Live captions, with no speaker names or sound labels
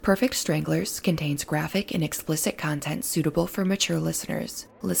Perfect Stranglers contains graphic and explicit content suitable for mature listeners.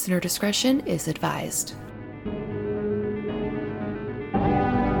 Listener discretion is advised.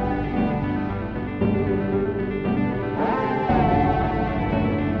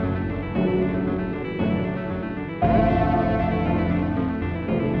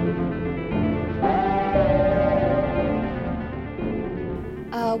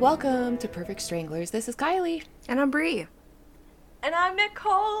 Welcome to Perfect Stranglers. This is Kylie. And I'm Bree. And I'm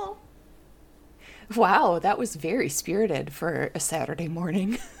Nicole. Wow, that was very spirited for a Saturday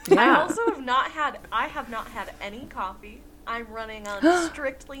morning. Yeah. I also have not had any coffee. I'm running on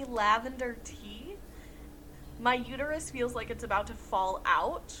strictly lavender tea. My uterus feels like it's about to fall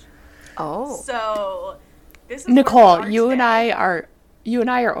out. Oh. So this is Nicole, you and I are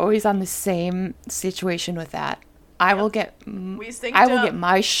always on the same situation with that. I will get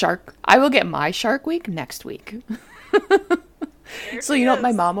my Shark Week next week. So you know what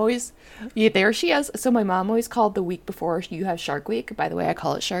my mom always, there she is. So my mom always called the week before you have Shark Week. By the way, I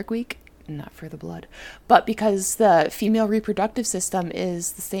call it Shark Week, not for the blood, but because the female reproductive system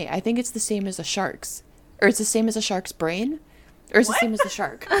is the same. I think it's the same as a shark's, or it's the same as a shark's brain, or it's the same as the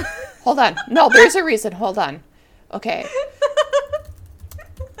shark. Hold on. No, there's a reason. Hold on. Okay.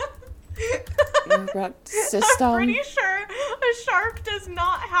 System. I'm pretty sure a shark does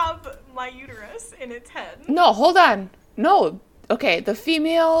not have my uterus in its head. No, hold on. No. Okay, the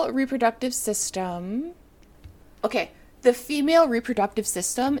female reproductive system. Okay, the female reproductive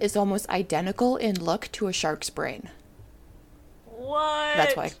system is almost identical in look to a shark's brain. What?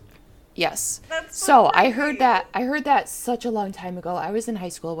 That's why. Yes. That's so crazy. I heard that such a long time ago. I was in high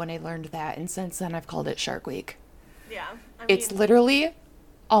school when I learned that, and since then I've called it Shark Week. Yeah. It's literally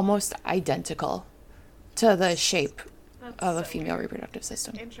almost identical to the shape of a female reproductive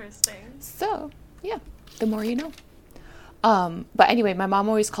system. Interesting. So, yeah, the more you know. But anyway, my mom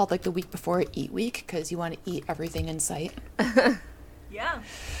always called like the week before Eat Week because you want to eat everything in sight. Yeah.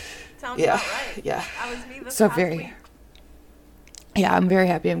 Sounds about right. Yeah. That was me this So past very. week. Yeah, I'm very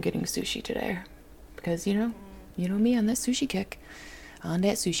happy I'm getting sushi today because you know me on that sushi kick.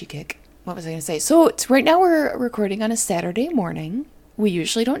 What was I gonna say? So right now we're recording on a Saturday morning. We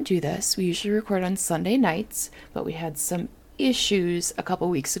usually don't do this. We usually record on Sunday nights, but we had some issues a couple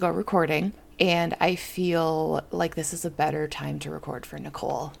weeks ago recording, and I feel like this is a better time to record for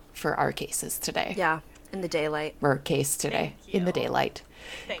Nicole for our cases today. Yeah, in the daylight. Our case today, in the daylight.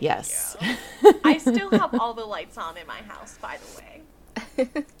 Thank yes. you. I still have all the lights on in my house, by the way.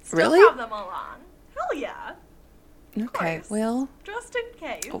 Still Really? have them all on. Hell yeah. Okay, course. well. Just in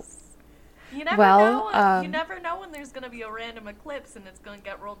case. Oh. You never Well, know. You never know when there's going to be a random eclipse and it's going to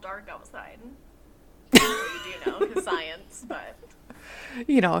get real dark outside. Well, you do know, because science, but...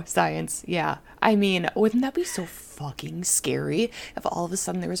 You know, science, yeah. I mean, wouldn't that be so fucking scary if all of a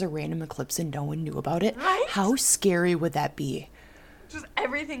sudden there was a random eclipse and no one knew about it? Right? How scary would that be? Just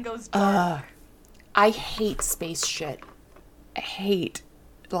everything goes dark. I hate space shit. I hate,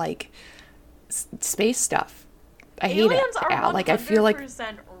 like, space stuff. I hate it. Aliens are 100% Like, I feel like...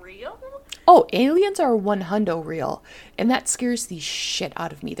 real? Oh, aliens are 100% real. And that scares the shit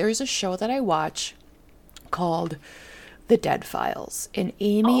out of me. There's a show that I watch called The Dead Files. And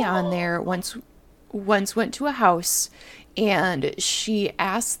Amy on there once went to a house and she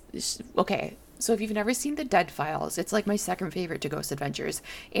asked... Okay, so if you've never seen The Dead Files, it's like my second favorite to Ghost Adventures.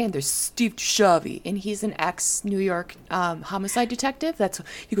 And there's Steve Dushavy, and he's an ex-New York homicide detective.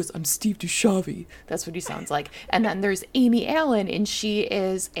 He goes, "I'm Steve Dushavy." That's what he sounds like. And then there's Amy Allen, and she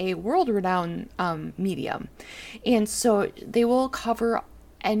is a world-renowned medium. And so they will cover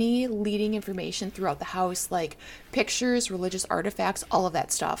any leading information throughout the house, like pictures, religious artifacts, all of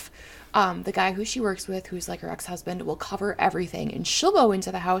that stuff. The guy who she works with, who's like her ex-husband, will cover everything, and she'll go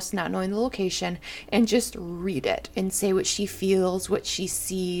into the house not knowing the location and just read it and say what she feels, what she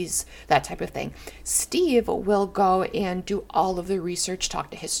sees, that type of thing. Steve will go and do all of the research,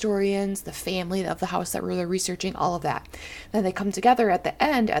 talk to historians, the family of the house that they're researching, all of that. Then they come together at the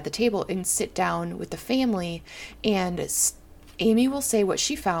end at the table and sit down with the family, and Amy will say what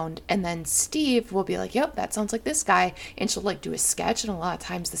she found, and then Steve will be like, "Yep, that sounds like this guy," and she'll like do a sketch, and a lot of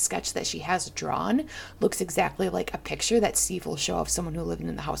times the sketch that she has drawn looks exactly like a picture that Steve will show of someone who lived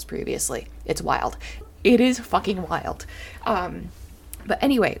in the house previously. It's wild. It is fucking wild. But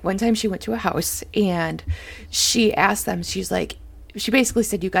anyway, one time she went to a house and she asked them, she basically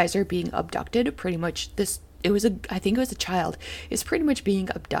said, "You guys are being abducted." Pretty much I think it was a child, is pretty much being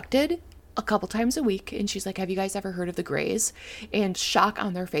abducted a couple times a week. And she's like, "Have you guys ever heard of the Greys?" And shock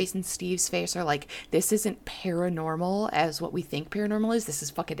on their face and Steve's face are like, "This isn't paranormal as what we think paranormal is. This is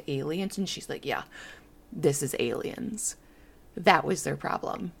fucking aliens." And she's like, "Yeah, this is aliens." That was their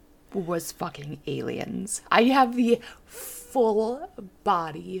problem, was fucking aliens. I have the full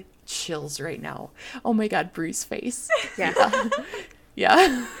body chills right now. Oh my God, Bree's face. Yeah.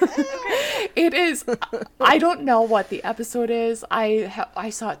 Yeah. It is. I don't know what the episode is. I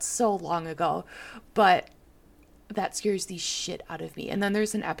saw it so long ago, but that scares the shit out of me. And then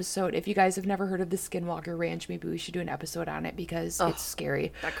there's an episode, if you guys have never heard of the Skinwalker Ranch, maybe we should do an episode on it because it's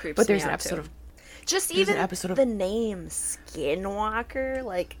scary. That creeps But there's me an out, episode too. of Just There's even an episode of- the name Skinwalker,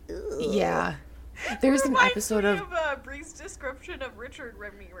 like, ugh. yeah. There's an Reminds episode me of Bree's description of Richard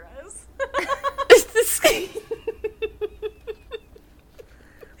Ramirez.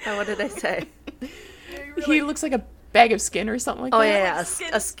 Oh, what did I say? He looks like a bag of skin or something like Oh, that. yeah.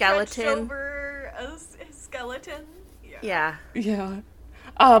 Skin A stretched skeleton. over a skeleton. Yeah. Yeah.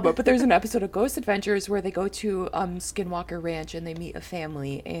 But there's an episode of Ghost Adventures where they go to Skinwalker Ranch and they meet a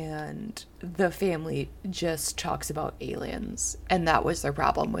family, and the family just talks about aliens, and that was their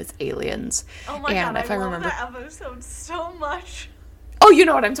problem, was aliens. Oh my and God, if I I love remember, that episode so much. oh, you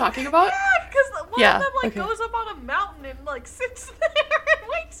know what I'm talking about? Yeah, because one Yeah, of them like okay. goes up on a mountain and like sits there and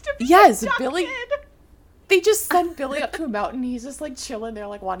waits to be Yes, abducted. Billy- They just send Billy up to a mountain. He's just like chilling there,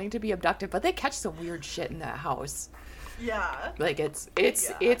 like wanting to be abducted, but they catch some weird shit in that house. Yeah. Like it's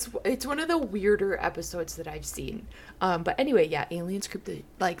one of the weirder episodes that I've seen. But anyway, yeah, aliens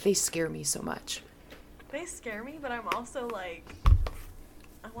they scare me so much. They scare me, but I'm also like,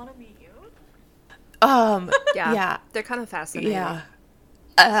 I want to meet you. Yeah. They're kind of fascinating. Yeah.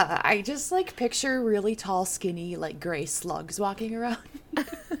 I just like picture really tall, skinny, like gray slugs walking around.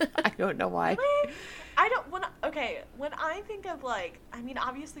 I don't know why. Really? I don't when I think of like, I mean,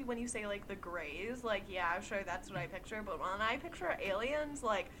 obviously when you say like the grays, like, yeah, I'm sure that's what I picture, but when I picture aliens,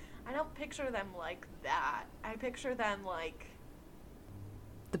 like, I don't picture them like that. I picture them like,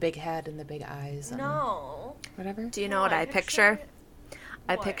 The big head and the big eyes. And no. whatever. Do you know what I picture?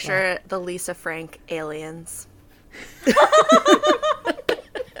 I What? picture the Lisa Frank aliens.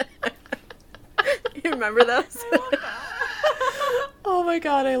 You remember those? I love that. Oh my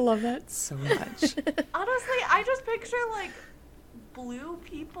God, I love that so much. Honestly, I just picture like blue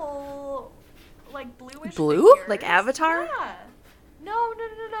people, like bluish Blue? figures. Like Avatar? Yeah. No,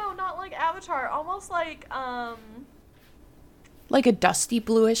 not like Avatar. Almost like Like a dusty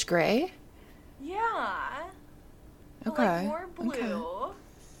bluish gray? yeah. But, Okay, like more blue. okay.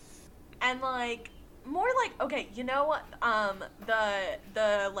 And like more like, okay, you know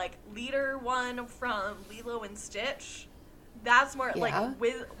the like leader one from Lilo and Stitch? That's more Yeah. like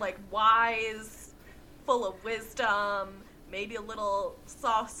with like wise, full of wisdom, maybe a little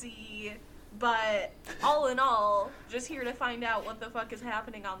saucy, but all in all, just here to find out what the fuck is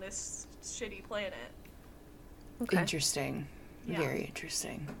happening on this shitty planet. Okay. Interesting. Yeah. Very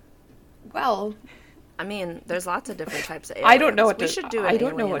interesting. Well, I mean, there's lots of different types of aliens. I don't know what we to should do. I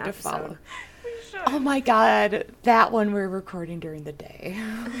don't know alien what to episode. follow. We should. Oh my God, that one we're recording during the day.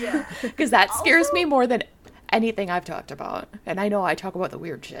 Yeah. Because that scares Also- me more than anything I've talked about. And I know I talk about the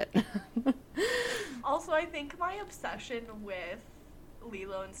weird shit. Also, I think my obsession with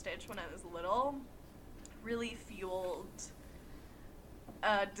Lilo and Stitch when I was little really fueled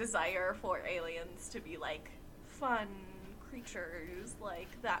a desire for aliens to be like fun creatures, like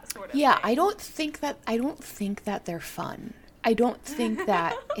that sort of Yeah, thing. I don't think that they're fun. I don't think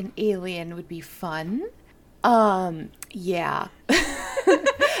that an alien would be fun. Yeah.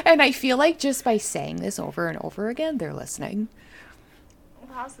 And I feel like just by saying this over and over again, they're listening.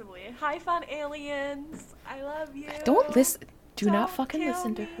 Possibly. Hi, fun aliens. I love you. Don't listen. Do not Don't fucking kill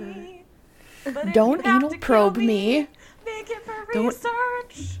listen to her. me. But if Don't you have anal to kill probe me. Make it for Don't-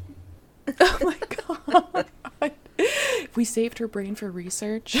 research. Oh my God. We saved her brain for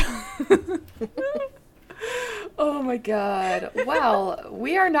research. Oh my God. Well,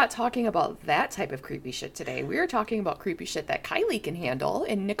 we are not talking about that type of creepy shit today. We are talking about creepy shit that Kylie can handle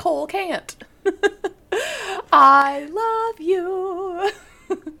and Nicole can't. I love you.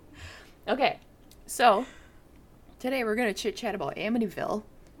 Okay, so today we're going to chit chat about Amityville.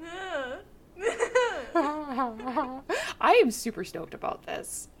 I am super stoked about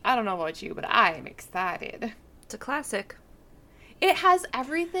this. I don't know about you, but I am excited. It's a classic. It has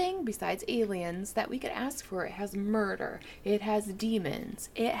everything besides aliens that we could ask for. It has murder. It has demons.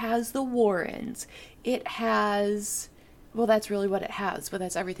 It has the Warrens. It has... Well, that's really what it has, but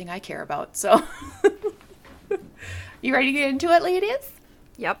that's everything I care about, so... You ready to get into it, ladies?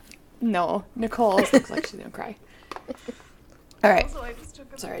 Yep. No. Nicole looks like she's gonna cry. All right. Also, I just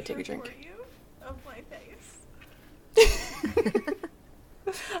took a Sorry, I picture take a drink. for you of my face.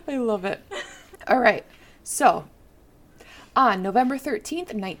 I love it. All right. So, On November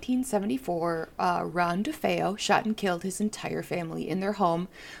 13th, 1974, Ron DeFeo shot and killed his entire family in their home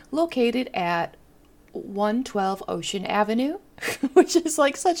located at 112 Ocean Avenue, which is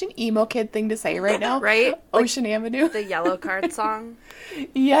like such an emo kid thing to say right now. Right? Ocean Avenue. The Yellow Card song.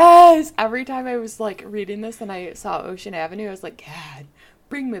 Yes! Every time I was like reading this and I saw Ocean Avenue, I was like, God,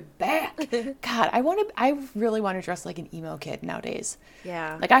 bring me back. God, I really want to dress like an emo kid nowadays.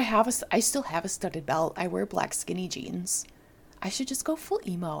 Yeah. Like I still have a studded belt. I wear black skinny jeans. I should just go full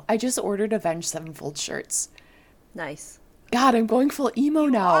emo. I just ordered Avenged Sevenfold shirts. Nice. God, I'm going full emo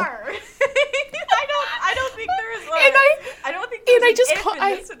now. Are. I don't think there is. I don't think and I there's just an if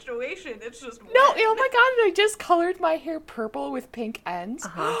in this situation. It's just No, when. oh my God, I just colored my hair purple with pink ends.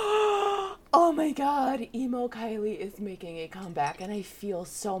 Oh my God, emo Kylie is making a comeback and I feel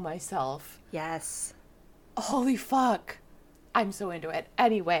so myself. Yes. Holy fuck. I'm so into it.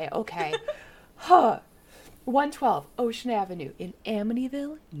 Anyway, okay. 112 Ocean Avenue in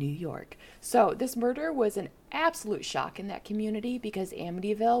Amityville, New York. So this murder was an absolute shock in that community because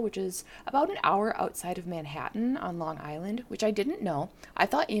Amityville, which is about an hour outside of Manhattan on Long Island, which I didn't know. I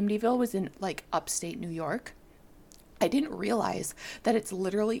thought Amityville was in like upstate New York. I didn't realize that it's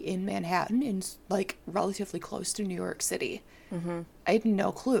literally in Manhattan and like relatively close to New York City. Mm-hmm. I had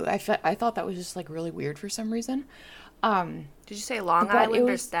no clue. I thought that was just like really weird for some reason. Did you say Long Island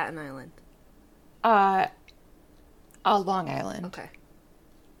or Staten Island? Long Island. Okay.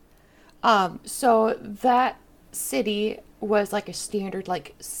 So that city was like a standard,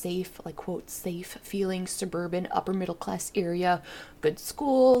 like safe, like quote, safe feeling suburban upper middle class area, good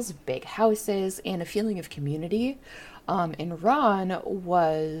schools, big houses, and a feeling of community. And Ron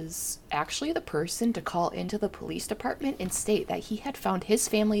was actually the person to call into the police department and state that he had found his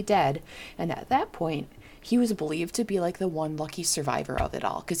family dead. And at that point, he was believed to be like the one lucky survivor of it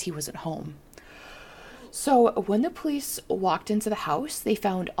all because he wasn't home. So when the police walked into the house, they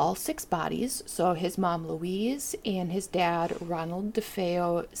found all 6 bodies. So his mom, Louise, and his dad, Ronald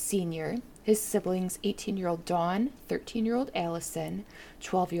DeFeo Sr., his siblings, 18-year-old Dawn, 13-year-old Allison,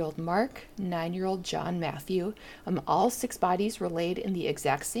 12-year-old Mark, 9-year-old John Matthew. All 6 bodies were laid in the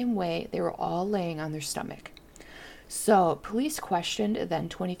exact same way. They were all laying on their stomach. So police questioned then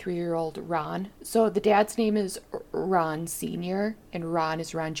 23-year-old Ron. So the dad's name is Ron Sr. and Ron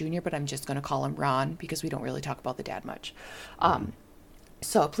is Ron Jr., but I'm just going to call him Ron because we don't really talk about the dad much.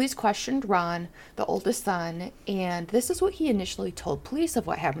 So police questioned Ron, the oldest son, and this is what he initially told police of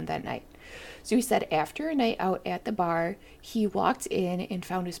what happened that night. So he said after a night out at the bar, he walked in and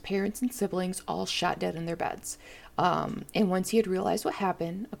found his parents and siblings all shot dead in their beds. And once he had realized what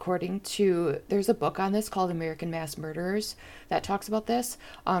happened, according to, there's a book on this called American Mass Murderers that talks about this.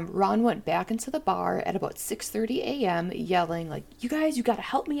 Ron went back into the bar at about 6:30 a.m. yelling like, "You guys, you gotta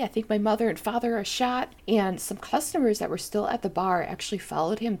help me. I think my mother and father are shot." And some customers that were still at the bar actually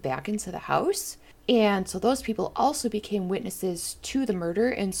followed him back into the house. And so those people also became witnesses to the murder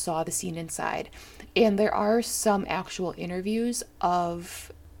and saw the scene inside. And there are some actual interviews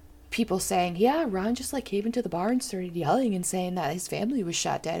of people saying, yeah, Ron just like came into the bar and started yelling and saying that his family was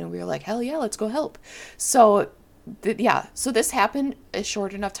shot dead. And we were like, hell yeah, let's go help. So so this happened a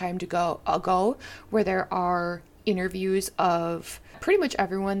short enough time ago where there are interviews of pretty much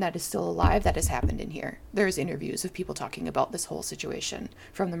everyone that is still alive that has happened in here. There's interviews of people talking about this whole situation,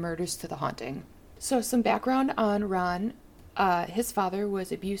 from the murders to the haunting. So some background on Ron. His father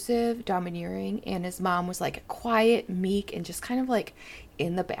was abusive, domineering, and his mom was like quiet, meek, and just kind of like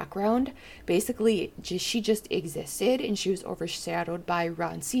in the background. Basically, she just existed, and she was overshadowed by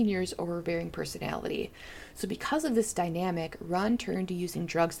Ron Sr.'s overbearing personality. So because of this dynamic, Ron turned to using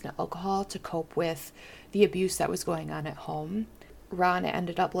drugs and alcohol to cope with the abuse that was going on at home. Ron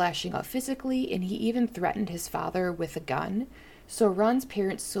ended up lashing out physically, and he even threatened his father with a gun. So Ron's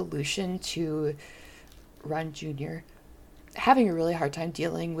parents' solution to Ron Jr. having a really hard time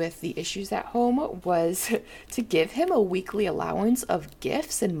dealing with the issues at home was to give him a weekly allowance of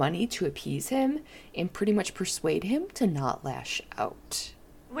gifts and money to appease him and pretty much persuade him to not lash out.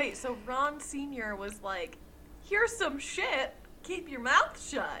 Wait, so Ron Sr. was like, here's some shit, keep your mouth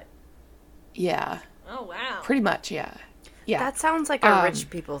shut. Yeah. Oh, wow. Pretty much, yeah. Yeah. That sounds like a rich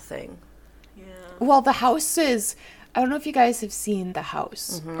people thing. Yeah. Well, the house is, I don't know if you guys have seen the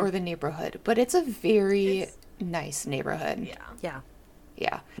house or the neighborhood, but it's a very nice neighborhood. Yeah. Yeah.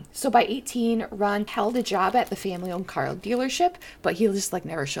 Yeah. So by 18, Ron held a job at the family-owned car dealership, but he just like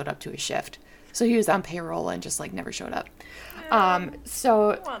never showed up to his shift. So he was on payroll and just like never showed up.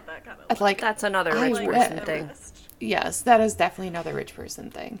 So I want that kind of like That's another I rich read- person thing. Yes, that is definitely another rich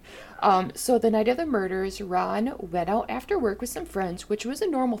person thing. So the night of the murders, Ron went out after work with some friends, which was a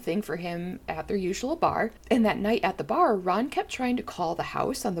normal thing for him at their usual bar. And that night at the bar, Ron kept trying to call the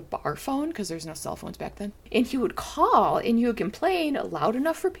house on the bar phone, because there's no cell phones back then. And he would call and he would complain loud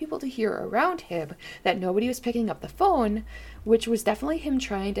enough for people to hear around him that nobody was picking up the phone, which was definitely him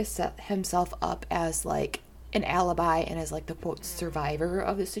trying to set himself up as like an alibi and as like the quote survivor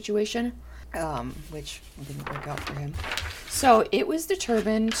of the situation. Which didn't work out for him. So it was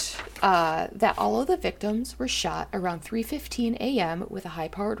determined that all of the victims were shot around 3:15 a.m. with a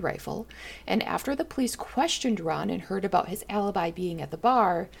high-powered rifle. And after the police questioned Ron and heard about his alibi being at the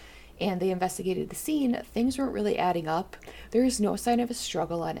bar, and they investigated the scene, things weren't really adding up. There is no sign of a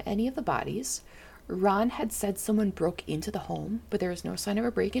struggle on any of the bodies. Ron had said someone broke into the home, but there was no sign of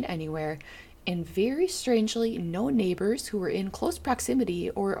a break-in anywhere. And very strangely, no neighbors who were in close proximity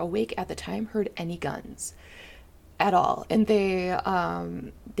or awake at the time heard any guns at all. And they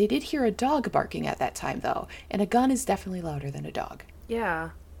did hear a dog barking at that time, though. And a gun is definitely louder than a dog.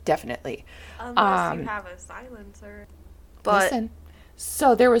 Yeah. Definitely. Unless you have a silencer. But Listen,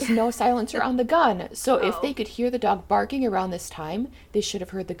 so there was no silencer on the gun. So if they could hear the dog barking around this time, they should have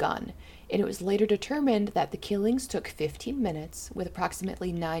heard the gun. And it was later determined that the killings took 15 minutes with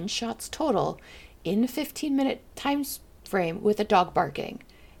approximately 9 shots total in a 15-minute time frame with a dog barking.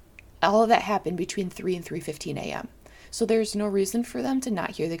 All of that happened between 3 and 3:15 a.m. So there's no reason for them to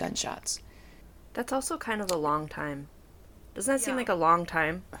not hear the gunshots. that's also kind of a long time. Doesn't that seem like a long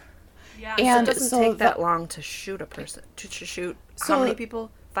time? Yeah. And It doesn't so take that long to shoot a person. To shoot how many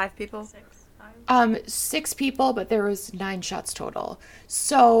people? 5 people? 6, 5. 6 people, but there was 9 shots total.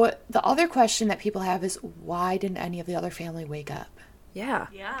 So the other question that people have is, why didn't any of the other family wake up? Yeah.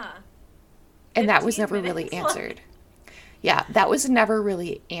 Yeah. And that was 15 never really minutes, answered. Yeah, that was never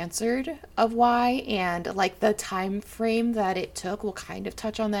really answered of why. And like the time frame that it took, we'll kind of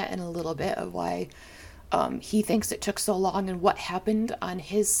touch on that in a little bit of why he thinks it took so long and what happened on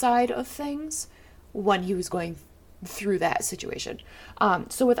his side of things when he was going through that situation.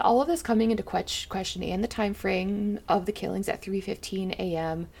 So with all of this coming into question and the time frame of the killings at 3:15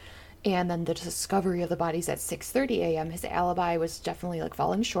 a.m. and then the discovery of the bodies at 6:30 a.m., his alibi was definitely like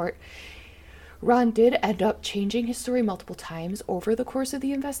falling short. Ron did end up changing his story multiple times over the course of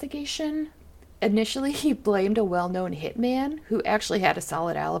the investigation. Initially, he blamed a well-known hitman who actually had a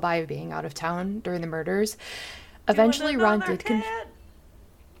solid alibi of being out of town during the murders. Eventually, Ron did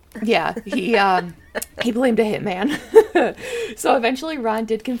Yeah, he blamed a hitman. So eventually Ron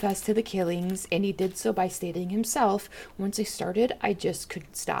did confess to the killings, and he did so by stating himself, once I started, I just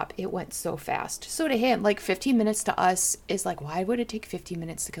couldn't stop. It went so fast. So to him, like 15 minutes to us is like, why would it take 15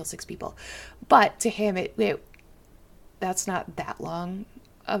 minutes to kill 6 people? But to him, that's not that long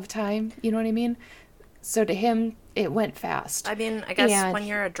of time, you know what I mean? So to him, it went fast. I mean, I guess when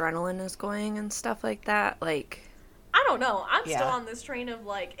your adrenaline is going and stuff like that, like... I don't know. I'm still on this train of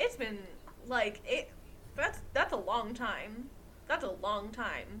like, it's been like that's a long time. That's a long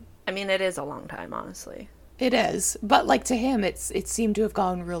time. I mean, it is a long time, honestly. It is, but like to him, it seemed to have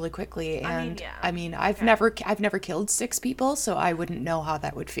gone really quickly. And I mean, I've never killed 6 people, so I wouldn't know how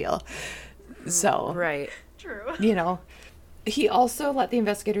that would feel. So Right. True. You know, he also let the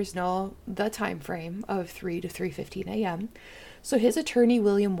investigators know the time frame of 3 to 3:15 a.m. So his attorney,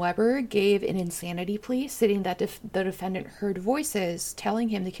 William Weber, gave an insanity plea, stating that the defendant heard voices telling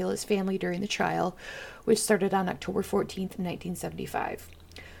him to kill his family during the trial, which started on October 14th, 1975.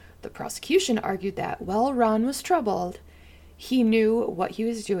 The prosecution argued that while Ron was troubled, he knew what he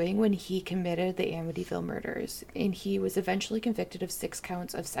was doing when he committed the Amityville murders, and he was eventually convicted of 6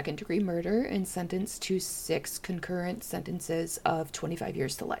 counts of second-degree murder and sentenced to 6 concurrent sentences of 25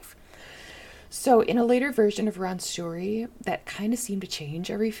 years to life. So in a later version of Ron's story that kind of seemed to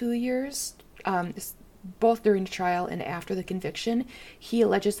change every few years, both during the trial and after the conviction, he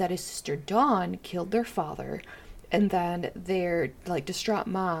alleges that his sister Dawn killed their father, and then their distraught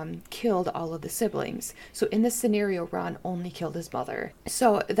mom killed all of the siblings. So in this scenario, Ron only killed his mother.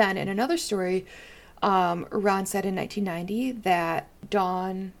 So then in another story, Ron said in 1990 that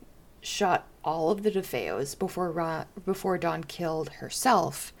Dawn shot all of the DeFeos before Dawn killed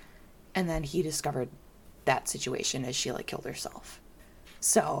herself. And then he discovered that situation as she killed herself.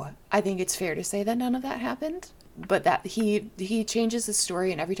 So I think it's fair to say that none of that happened, but that he changes the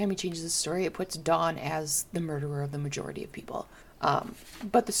story, and every time he changes the story, it puts Dawn as the murderer of the majority of people.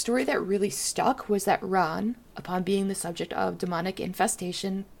 But the story that really stuck was that Ron, upon being the subject of demonic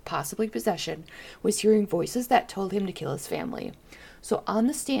infestation, possibly possession, was hearing voices that told him to kill his family. So on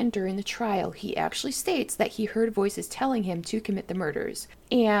the stand during the trial, he actually states that he heard voices telling him to commit the murders.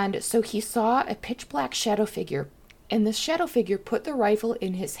 And so he saw a pitch black shadow figure and the shadow figure put the rifle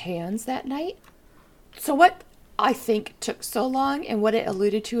in his hands that night. So what I think took so long, and what it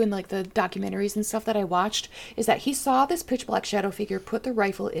alluded to in like the documentaries and stuff that I watched, is that he saw this pitch black shadow figure put the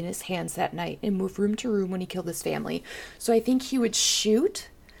rifle in his hands that night and move room to room when he killed his family. So I think he would shoot,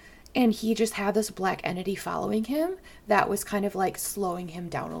 and he just had this black entity following him that was kind of like slowing him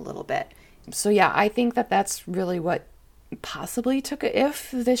down a little bit. So yeah, I think that that's really what possibly took it. If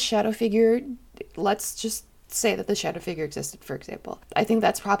this shadow figure, let's just say that the shadow figure existed, for example, I think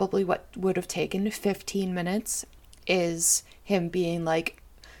that's probably what would have taken 15 minutes, is him being like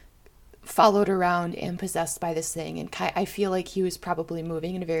followed around and possessed by this thing. And I feel like he was probably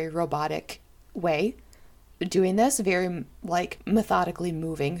moving in a very robotic way, doing this, very like methodically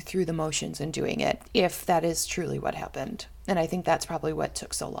moving through the motions and doing it, if that is truly what happened. And I think that's probably what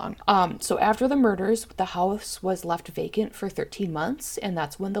took so long. So after the murders, the house was left vacant for 13 months, and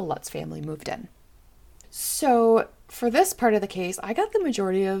that's when the Lutz family moved in. So for this part of the case, I got the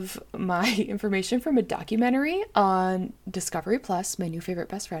majority of my information from a documentary on Discovery Plus, my new favorite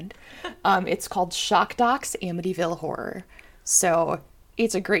best friend. It's called Shock Docs Amityville Horror. So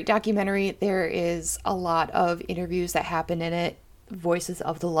it's a great documentary. There is a lot of interviews that happen in it, voices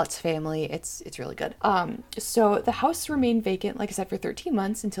of the Lutz family. It's really good. So the house remained vacant, like I said, for 13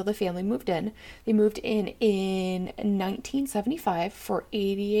 months until the family moved in. They moved in 1975 for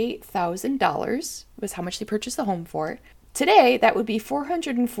 $88,000 was how much they purchased the home for. Today, that would be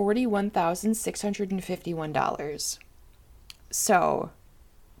 $441,651. So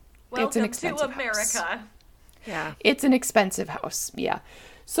it's an expensive to America. House. Yeah. It's an expensive house, yeah.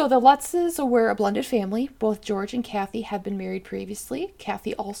 So the Lutzes were a blended family. Both George and Kathy had been married previously.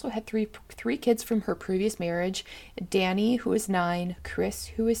 Kathy also had three kids from her previous marriage. Danny, who was 9, Chris,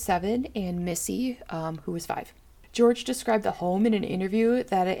 who was 7, and Missy, who was 5. George described the home in an interview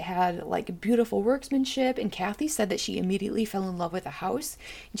that it had like beautiful workmanship, and Kathy said that she immediately fell in love with the house,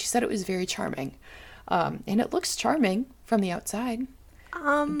 and she said it was very charming. And it looks charming from the outside.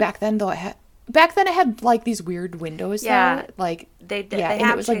 Back then it had like these weird windows. Yeah, though. Like they and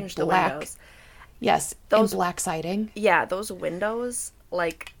have it was changed like the black. windows. Yes, Those and black siding. Yeah, those windows,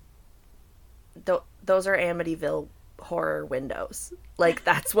 like those are Amityville horror windows. Like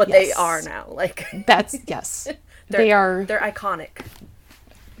that's what they are now. Like that's yes. They're iconic.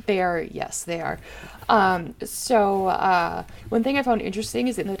 They are, yes, they are. So one thing I found interesting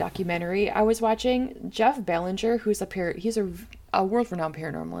is in the documentary I was watching, Jeff Ballinger, he's a world-renowned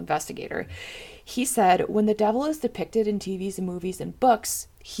paranormal investigator. He said, when the devil is depicted in TVs and movies and books,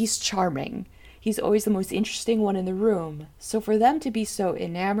 he's charming. He's always the most interesting one in the room. So for them to be so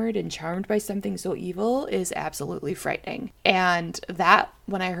enamored and charmed by something so evil is absolutely frightening. And that,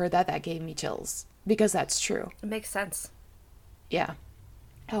 when I heard that gave me chills. Because that's true. It makes sense. Yeah.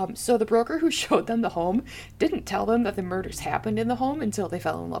 So the broker who showed them the home didn't tell them that the murders happened in the home until they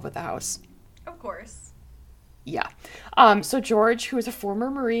fell in love with the house. Of course. Yeah. So George, who is a former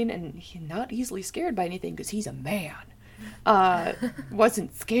Marine and he's not easily scared by anything because he's a man,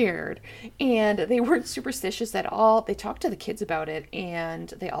 wasn't scared. And they weren't superstitious at all. They talked to the kids about it, and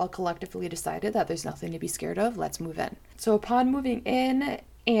they all collectively decided that there's nothing to be scared of. Let's move in. So upon moving in,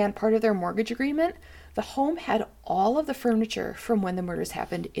 and part of their mortgage agreement, the home had all of the furniture from when the murders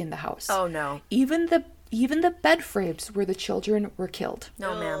happened in the house. Oh no. Even the bed frames where the children were killed.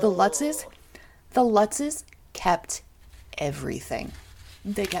 No, ma'am. The Lutzes kept everything.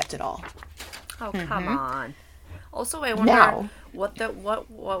 They kept it all. Oh, come on. Also, I wonder Now,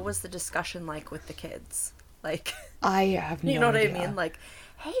 what was the discussion like with the kids? Like, I have no idea. You know what I mean? Like,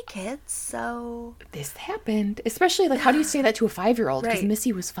 hey kids, so this happened. Especially like, how do you say that to a 5-year-old? Because Right.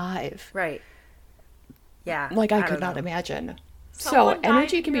 Missy was 5. Right. Yeah. Like I could don't not know. imagine. Someone So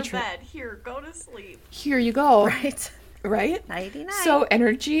energy died can in be your bed. Here, go to sleep. Here you go. Right. Right? Nighty night. So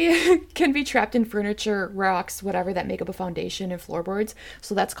energy can be trapped in furniture, rocks, whatever that make up a foundation and floorboards.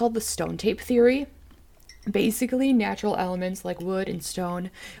 So that's called the stone tape theory. Basically, natural elements like wood and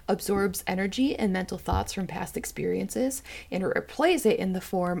stone absorbs energy and mental thoughts from past experiences and replays it in the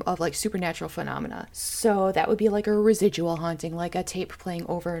form of like supernatural phenomena. So that would be like a residual haunting, like a tape playing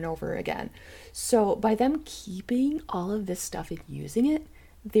over and over again. So by them keeping all of this stuff and using it,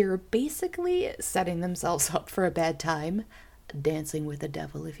 they're basically setting themselves up for a bad time, dancing with the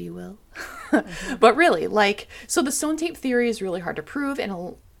devil, if you will. But really, like, so the stone tape theory is really hard to prove,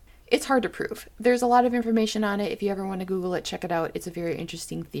 and it's hard to prove. There's a lot of information on it. If you ever want to Google it, check it out. It's a very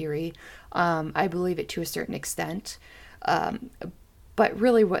interesting theory. I believe it to a certain extent. But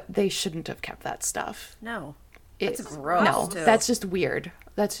really, they shouldn't have kept that stuff. No. It's gross. No, too. that's just weird.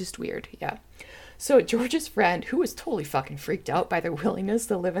 Yeah. So George's friend, who was totally fucking freaked out by their willingness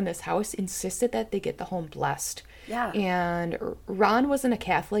to live in this house, insisted that they get the home blessed. Yeah. And Ron wasn't a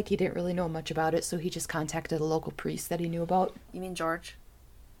Catholic. He didn't really know much about it, so he just contacted a local priest that he knew about. You mean George?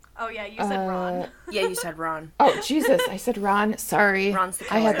 Oh, yeah, you said Ron. Yeah, you said Ron. Oh, Jesus. I said Ron. Sorry. Ron's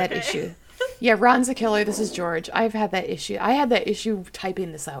the I had killer. that issue. Yeah, Ron's a killer. This is George. I've had that issue. I had that issue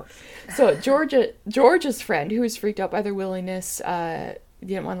typing this out. So George's friend, who was freaked out by their willingness,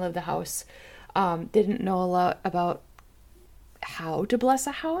 didn't want to leave the house, didn't know a lot about how to bless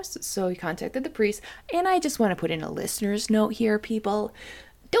a house, so he contacted the priest. And I just want to put in a listener's note here, people.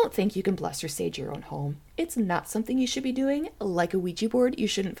 Don't think you can bless or sage your own home. It's not something you should be doing. Like a Ouija board, you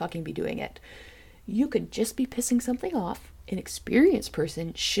shouldn't fucking be doing it. You could just be pissing something off. An experienced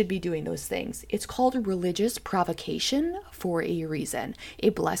person should be doing those things. It's called religious provocation for a reason. A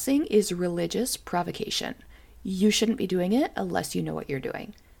blessing is religious provocation. You shouldn't be doing it unless you know what you're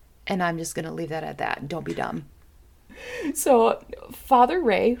doing. And I'm just going to leave that at that. Don't be dumb. So Father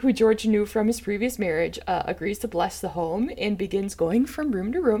Ray, who George knew from his previous marriage, agrees to bless the home and begins going from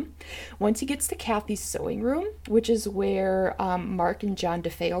room to room. Once he gets to Kathy's sewing room, which is where Mark and John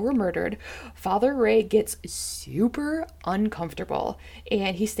DeFeo were murdered, Father Ray gets super uncomfortable.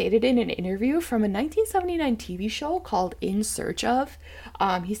 And he stated in an interview from a 1979 TV show called In Search Of,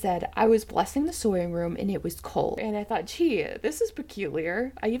 he said, "I was blessing the sewing room and it was cold." And I thought, gee, this is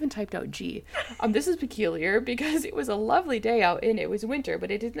peculiar. I even typed out G. This is peculiar because it was a lovely day out and it was winter, but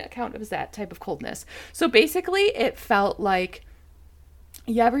it didn't count as that type of coldness. So basically it felt like,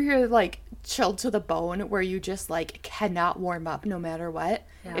 you ever hear like chilled to the bone where you just like cannot warm up no matter what?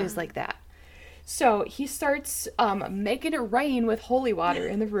 Yeah. It was like that. So he starts making it rain with holy water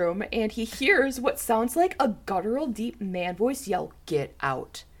in the room, and he hears what sounds like a guttural deep man voice yell, "Get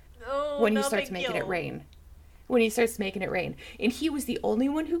out," when he starts making it rain. When he starts making it rain. And he was the only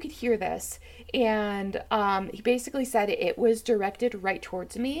one who could hear this. And he basically said it was directed right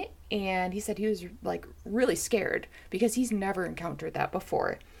towards me. And he said he was like really scared because he's never encountered that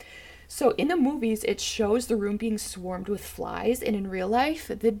before. So in the movies, it shows the room being swarmed with flies. And in real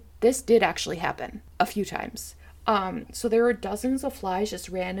life, this did actually happen a few times. So there were dozens of flies just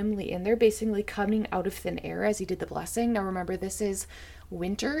randomly in there, basically coming out of thin air as he did the blessing. Now remember, this is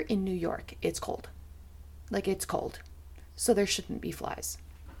winter in New York. It's cold. Like, it's cold. So there shouldn't be flies.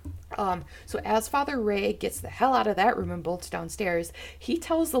 So as Father Ray gets the hell out of that room and bolts downstairs, he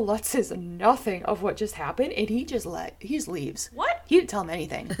tells the Lutzes nothing of what just happened, and he just leaves. What? He didn't tell them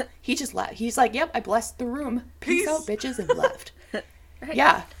anything. He just left. He's like, "Yep, I blessed the room. Peace out, bitches," and left. Right.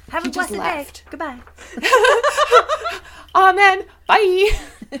 Yeah. Have a blessed day. Goodbye. Amen. Bye.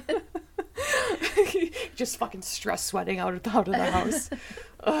 Just fucking stress sweating out of the house.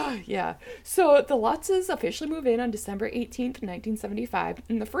 Yeah. So the Lutzes officially move in on December 18th, 1975,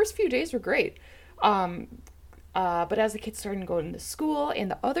 and the first few days were great. But as the kids started going to school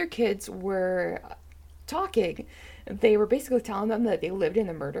and the other kids were talking, they were basically telling them that they lived in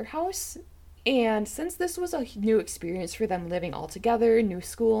the murder house. And since this was a new experience for them living all together, new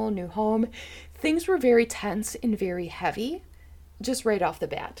school, new home, things were very tense and very heavy just right off the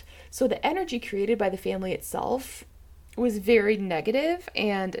bat. So the energy created by the family itself was very negative,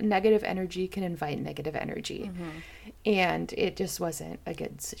 and negative energy can invite negative energy. Mm-hmm. And it just wasn't a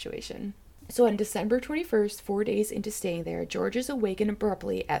good situation. So on December 21st, 4 days into staying there, George is awakened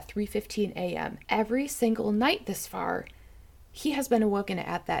abruptly at 3:15 a.m. Every single night this far, he has been awoken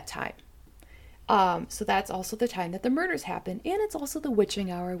at that time. So that's also the time that the murders happen, and it's also the witching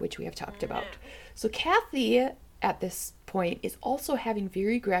hour, which we have talked about. So Kathy, at this point, is also having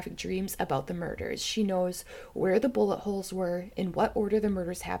very graphic dreams about the murders. She knows where the bullet holes were, in what order the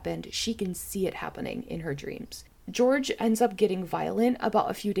murders happened. She can see it happening in her dreams. George ends up getting violent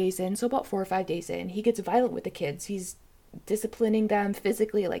about a few days in, so about 4 or 5 days in. He gets violent with the kids. He's disciplining them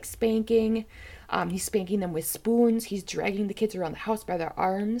physically, like spanking. He's spanking them with spoons. He's dragging the kids around the house by their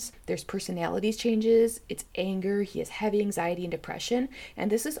arms. There's personality changes. It's anger. He has heavy anxiety and depression. And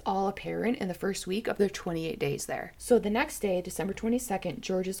this is all apparent in the first week of their 28 days there. So the next day, December 22nd,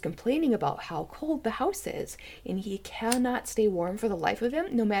 George is complaining about how cold the house is. And he cannot stay warm for the life of him,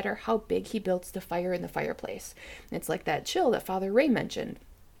 no matter how big he builds the fire in the fireplace. It's like that chill that Father Ray mentioned.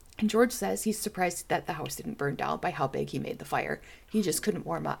 And George says he's surprised that the house didn't burn down by how big he made the fire. He just couldn't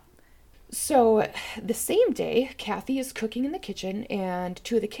warm up. So the same day, Kathy is cooking in the kitchen, and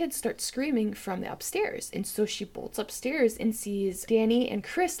 2 of the kids start screaming from the upstairs. And so she bolts upstairs and sees Danny and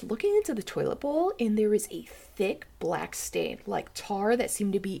Chris looking into the toilet bowl, and there is a thick black stain, like tar, that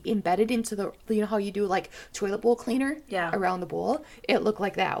seemed to be embedded into the, you know how you do like toilet bowl cleaner around the bowl? It looked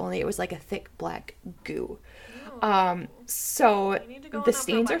like that, only it was like a thick black goo. So the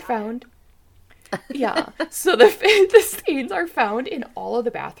stains are found. Yeah. So the stains are found in all of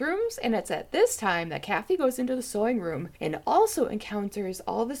the bathrooms, and it's at this time that Kathy goes into the sewing room and also encounters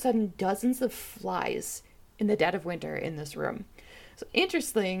all of a sudden dozens of flies in the dead of winter in this room. So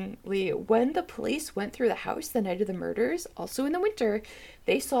interestingly, when the police went through the house the night of the murders, also in the winter,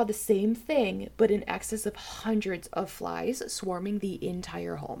 they saw the same thing, but in excess of hundreds of flies swarming the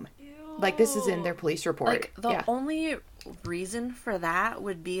entire home. Like, this is in their police report. Like, the only reason for that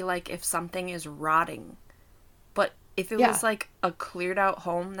would be, like, if something is rotting. But if it was, like, a cleared out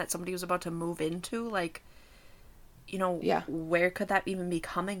home that somebody was about to move into, like, you know, where could that even be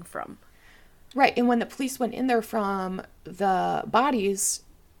coming from? Right, and when the police went in there from the bodies,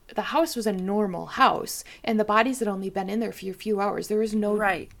 the house was a normal house, and the bodies had only been in there for a few hours. There was no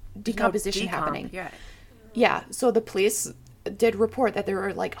decomposition happening. Yeah, so the police did report that there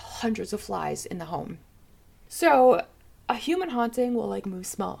were, like, hundreds of flies in the home. So a human haunting will, like, move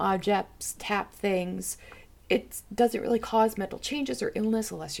small objects, tap things. It doesn't really cause mental changes or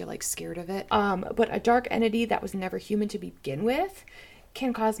illness unless you're, like, scared of it. But a dark entity that was never human to begin with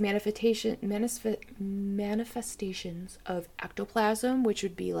can cause manifestations of ectoplasm, which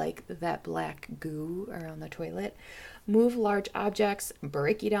would be like that black goo around the toilet, move large objects,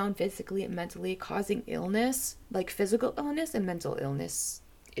 break you down physically and mentally, causing illness, like physical illness and mental illness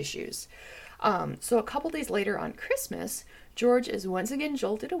issues. So a couple days later on Christmas, George is once again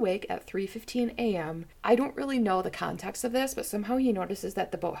jolted awake at 3:15 a.m. I don't really know the context of this, but somehow he notices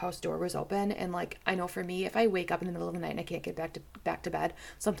that the boathouse door was open. And, like, I know for me, if I wake up in the middle of the night and I can't get back to bed,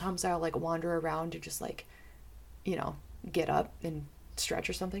 sometimes I'll, like, wander around to just, like, you know, get up and stretch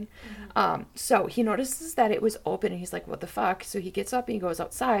or something. So he notices that it was open and he's like, what the fuck? So he gets up and he goes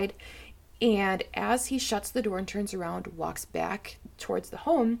outside. And as he shuts the door and turns around, walks back towards the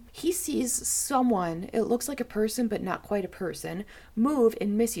home, he sees someone, it looks like a person but not quite a person, move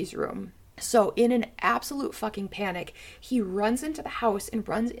in Missy's room. So in an absolute fucking panic, he runs into the house and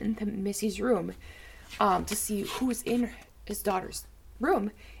runs into Missy's room to see who's in his daughter's room.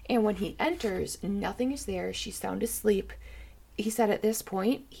 And when he enters, nothing is there. She's sound asleep. He said at this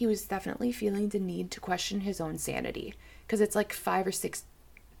point, he was definitely feeling the need to question his own sanity. Because it's like 5 or 6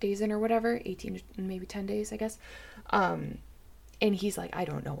 days in or whatever, 18, maybe 10 days, I guess. And he's like, I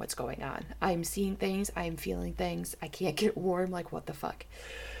don't know what's going on. I'm seeing things. I'm feeling things. I can't get warm. Like, what the fuck?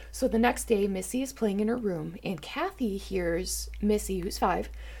 So the next day, Missy is playing in her room, and Kathy hears Missy, who's 5,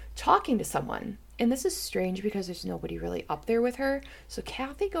 talking to someone. And this is strange because there's nobody really up there with her. So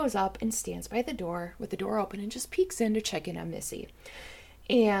Kathy goes up and stands by the door with the door open and just peeks in to check in on Missy.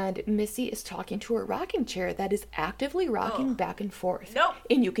 And Missy is talking to her rocking chair that is actively rocking back and forth. Nope.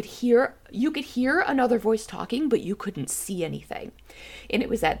 And you could hear another voice talking, but you couldn't see anything. And it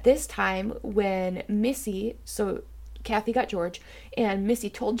was at this time when Missy, so Kathy got George, and Missy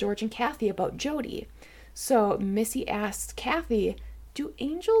told George and Kathy about Jody. So Missy asked Kathy, do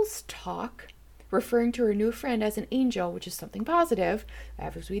angels talk? Referring to her new friend as an angel, which is something positive.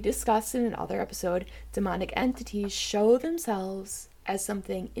 As we discussed in another episode, demonic entities show themselves as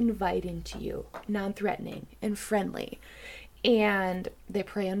something inviting to you, non-threatening and friendly. And they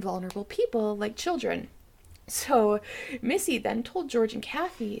prey on vulnerable people like children. So Missy then told George and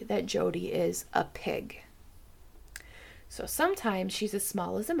Kathy that Jody is a pig. So sometimes she's as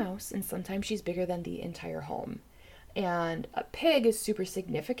small as a mouse and sometimes she's bigger than the entire home. And a pig is super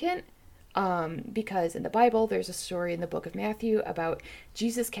significant because in the Bible, there's a story in the book of Matthew about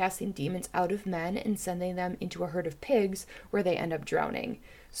Jesus casting demons out of men and sending them into a herd of pigs where they end up drowning.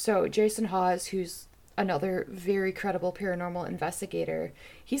 So Jason Hawes, who's another very credible paranormal investigator,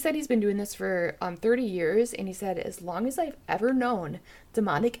 he said he's been doing this for 30 years, and he said, as long as I've ever known,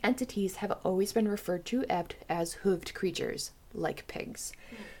 demonic entities have always been referred to as hooved creatures, like pigs.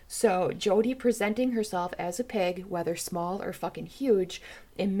 So Jody presenting herself as a pig, whether small or fucking huge,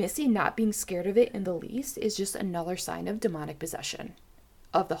 and Missy not being scared of it in the least is just another sign of demonic possession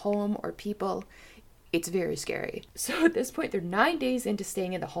of the home or people. It's very scary. So at this point, they're 9 days into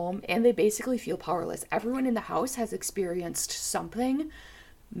staying in the home, and they basically feel powerless. Everyone in the house has experienced something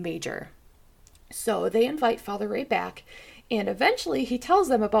major. So they invite Father Ray back, and eventually he tells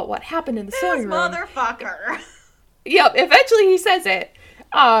them about what happened in the sewing room. Motherfucker. Yep, eventually he says it.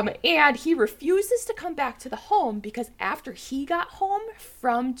 And he refuses to come back to the home because after he got home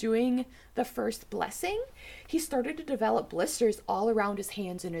from doing the first blessing, he started to develop blisters all around his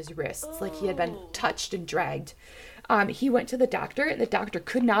hands and his wrists, like he had been touched and dragged. He went to the doctor, and the doctor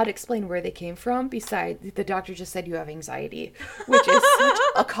could not explain where they came from. Besides, the doctor just said you have anxiety, which is such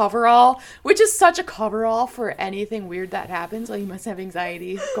a coverall, for anything weird that happens. Like, you must have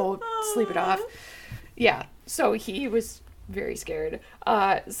anxiety. Go sleep it off. Yeah. So he was Very scared.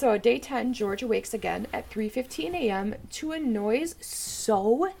 So day 10, George awakes again at 3:15 a.m. to a noise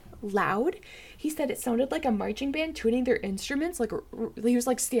so loud. He said it sounded like a marching band tuning their instruments. Like he was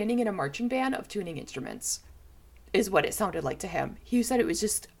like standing in a marching band of tuning instruments is what it sounded like to him. He said it was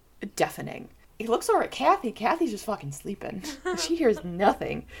just deafening. He looks over at Kathy. Kathy's just fucking sleeping. She hears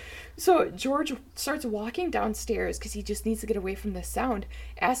nothing. So George starts walking downstairs because he just needs to get away from the sound.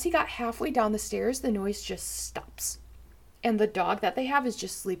 As he got halfway down the stairs, the noise just stops. And the dog that they have is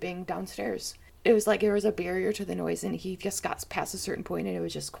just sleeping downstairs. It was like there was a barrier to the noise, and he just got past a certain point, and it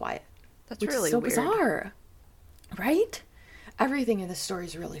was just quiet. That's really so weird. Bizarre. Right? Everything in this story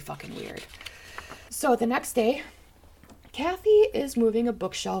is really fucking weird. So the next day, Kathy is moving a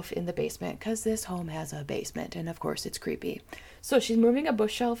bookshelf in the basement because this home has a basement, and of course it's creepy. So she's moving a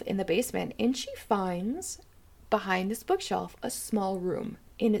bookshelf in the basement, and she finds behind this bookshelf a small room,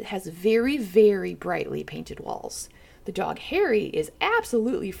 and it has very, very brightly painted walls. The dog Harry is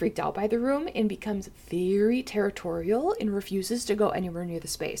absolutely freaked out by the room and becomes very territorial and refuses to go anywhere near the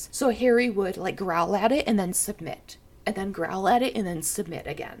space. So Harry would like growl at it and then submit, and then growl at it and then submit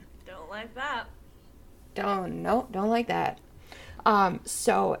again. Don't like that. Don't like that.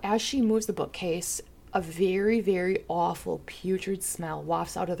 So as she moves the bookcase, a very, very awful putrid smell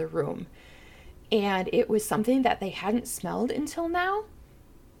wafts out of the room. And it was something that they hadn't smelled until now.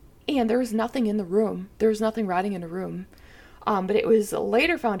 And there was nothing in the room. There was nothing rotting in the room. But it was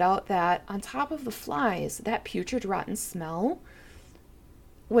later found out that on top of the flies, that putrid, rotten smell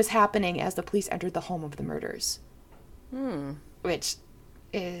was happening as the police entered the home of the murders. Which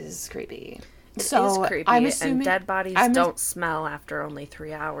is creepy. It is creepy, I'm assuming, and dead bodies don't smell after only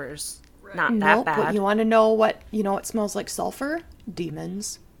 3 hours. Right. Not that bad. But you want to know what smells like sulfur?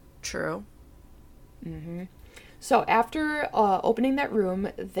 Demons. True. Mm-hmm. So after opening that room,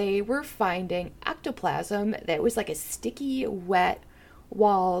 they were finding ectoplasm that was like a sticky and wet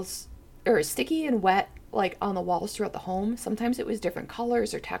like on the walls throughout the home. Sometimes it was different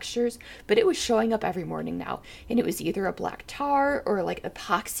colors or textures, but it was showing up every morning now. And it was either a black tar or like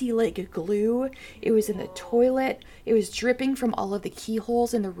epoxy like glue. It was in the toilet. It was dripping from all of the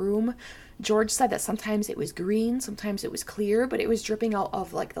keyholes in the room. George said that sometimes it was green, sometimes it was clear, but it was dripping out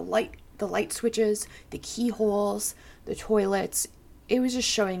of like the light switches, the keyholes, the toilets. It was just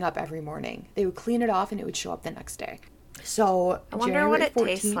showing up every morning. They would clean it off and it would show up the next day. So I wonder January what it 14th,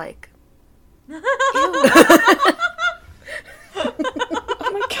 tastes like. Oh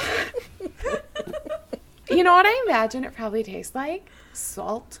my god. You know what I imagine it probably tastes like?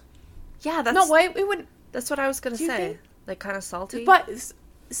 Salt. Yeah, that's... No, why it wouldn't... That's what I was going to say. Like, kind of salty. But,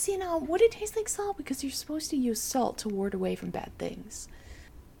 see, now, would it taste like salt? Because you're supposed to use salt to ward away from bad things.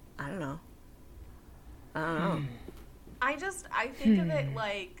 I don't know. I think of it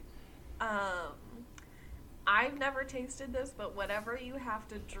like, I've never tasted this, but whatever you have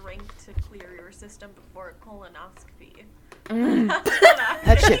to drink to clear your system before a colonoscopy.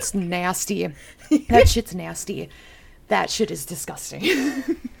 That shit's nasty. That shit's nasty. That shit is disgusting.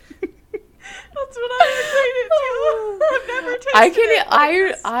 That's what I'm equated to. I've never tasted it.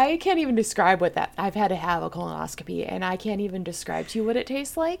 I can't even describe what that... I've had to have a colonoscopy, and I can't even describe to you what it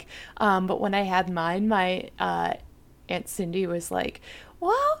tastes like. But when I had mine, my Aunt Cindy was like,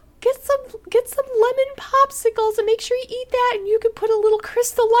 well, get some lemon popsicles and make sure you eat that, and you can put a little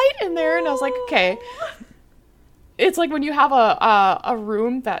Crystal Light in there. And I was like, okay. It's like when you have a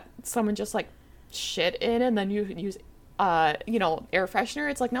room that someone just like shit in, and then you use air freshener.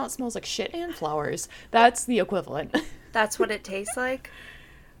 It's like, now it smells like shit and flowers. That's the equivalent. That's what it tastes like?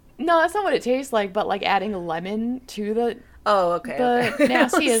 No, that's not what it tastes like, but like adding lemon to the... Oh, okay. The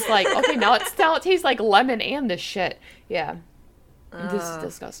nasty is like, okay, now it tastes like lemon and this shit. Yeah. This is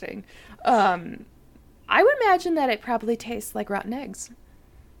disgusting. I would imagine that it probably tastes like rotten eggs.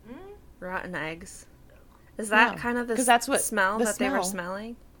 Rotten eggs. Is that kind of the smell that they were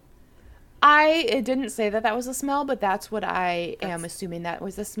smelling? It didn't say that was a smell, but that's what I am assuming that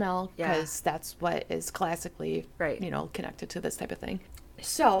was a smell, because that's what is classically, connected to this type of thing.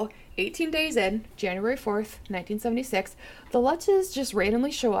 So, 18 days in, January 4th, 1976, the Lutzes just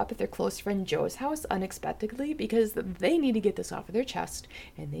randomly show up at their close friend Joe's house unexpectedly because they need to get this off of their chest,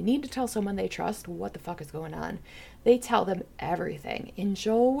 and they need to tell someone they trust what the fuck is going on. They tell them everything, and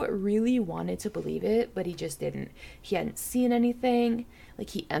Joe really wanted to believe it, but he just didn't. He hadn't seen anything. Like,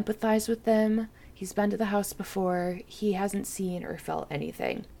 he empathized with them. He's been to the house before. He hasn't seen or felt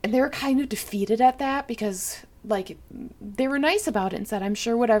anything. And they were kind of defeated at that because... like, they were nice about it and said, I'm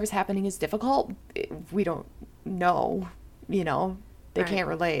sure whatever's happening is difficult. We don't know, They can't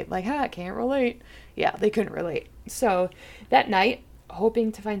relate. Like, can't relate. Yeah, they couldn't relate. So, that night,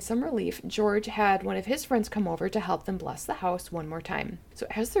 hoping to find some relief, George had one of his friends come over to help them bless the house one more time. So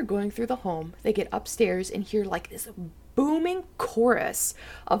as they're going through the home, they get upstairs and hear like this booming chorus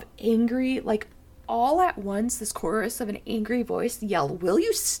of angry, like all at once, this chorus of an angry voice yell, "Will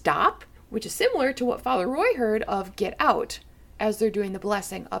you stop?" Which is similar to what Father Roy heard of "Get out" as they're doing the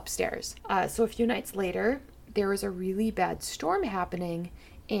blessing upstairs. So a few nights later, there was a really bad storm happening,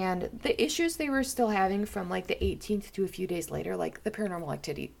 and the issues they were still having from like the 18th to a few days later, like the paranormal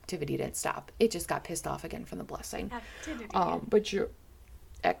activity didn't stop. It just got pissed off again from the blessing.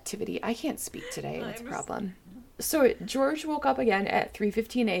 Activity. I can't speak today. That's a problem. So George woke up again at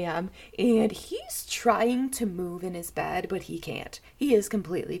 3:15 a.m. and he's trying to move in his bed, but he can't. He is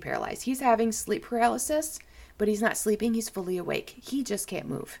completely paralyzed. He's having sleep paralysis, but he's not sleeping. He's fully awake. He just can't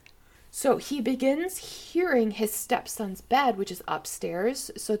move. So he begins hearing his stepson's bed, which is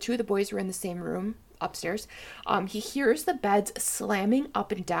upstairs. So two of the boys were in the same room upstairs. He hears the beds slamming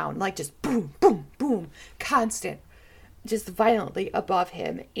up and down, like just boom, boom, boom, constant, just violently above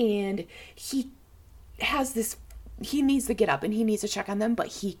him. And he has this, he needs to get up and he needs to check on them, but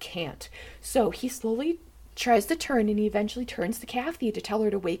he can't. So he slowly tries to turn, and he eventually turns to Kathy to tell her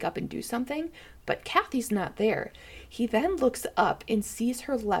to wake up and do something, but Kathy's not there. He then looks up and sees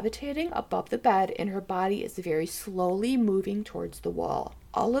her levitating above the bed, and her body is very slowly moving towards the wall.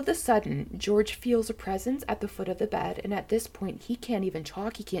 All of a sudden, George feels a presence at the foot of the bed, and at this point, he can't even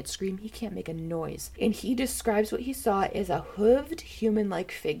talk, he can't scream, he can't make a noise. And he describes what he saw as a hooved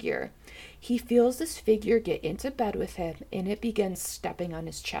human-like figure. He feels this figure get into bed with him, and it begins stepping on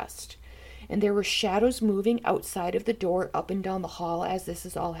his chest. And there were shadows moving outside of the door up and down the hall as this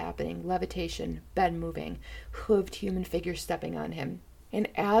is all happening. Levitation, bed moving, hooved human figure stepping on him. And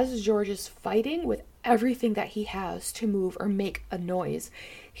as George is fighting with everything that he has to move or make a noise,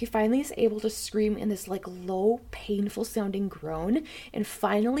 he finally is able to scream in this like low, painful sounding groan, and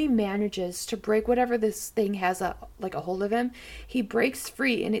finally manages to break whatever this thing has a hold of him. He breaks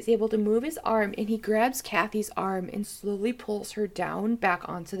free and is able to move his arm, and he grabs Kathy's arm and slowly pulls her down back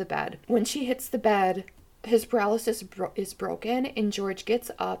onto the bed. When she hits the bed, his paralysis is broken, and George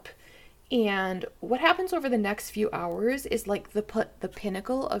gets up. And what happens over the next few hours is like the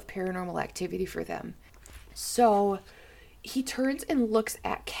pinnacle of paranormal activity for them. So he turns and looks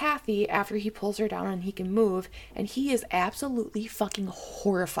at Kathy after he pulls her down and he can move, and he is absolutely fucking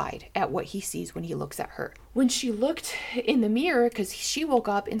horrified at what he sees when he looks at her. When she looked in the mirror, because she woke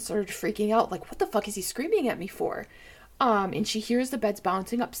up and started freaking out, like, what the fuck is he screaming at me for? And she hears the beds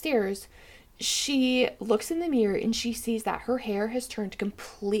bouncing upstairs. She looks in the mirror and she sees that her hair has turned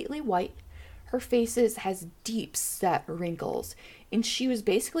completely white. Her face has deep set wrinkles, and she was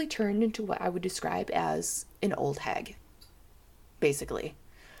basically turned into what I would describe as an old hag, basically.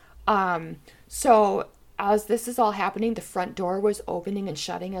 So as this is all happening, the front door was opening and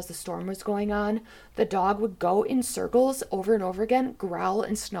shutting as the storm was going on. The dog would go in circles over and over again, growl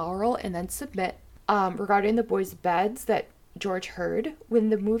and snarl, and then submit. Regarding the boys' beds that George heard, when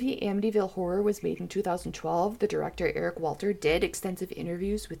the movie Amityville Horror was made in 2012, the director Eric Walter did extensive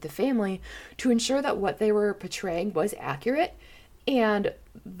interviews with the family to ensure that what they were portraying was accurate. And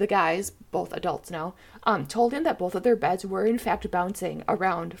the guys, both adults now, told him that both of their beds were in fact bouncing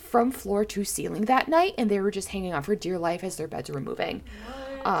around from floor to ceiling that night, and they were just hanging on for dear life as their beds were moving.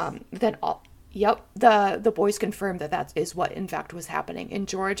 The boys confirmed that is what in fact was happening. And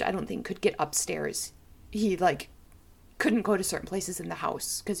George, I don't think, could get upstairs. He couldn't go to certain places in the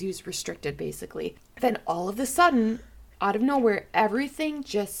house because he was restricted, basically. Then all of a sudden, out of nowhere, everything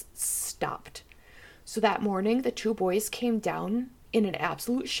just stopped. So that morning, the two boys came down in an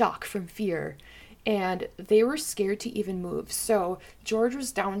absolute shock from fear, and they were scared to even move. So George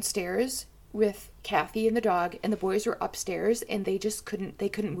was downstairs with Kathy and the dog, and the boys were upstairs, and they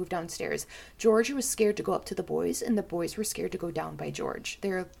couldn't move downstairs. George was scared to go up to the boys, and the boys were scared to go down by George. They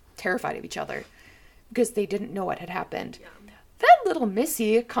were terrified of each other because they didn't know what had happened. Yeah. Then little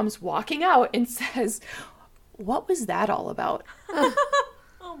Missy comes walking out and says, "What was that all about?"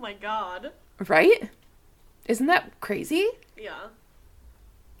 Oh my god. Right? Isn't that crazy? Yeah.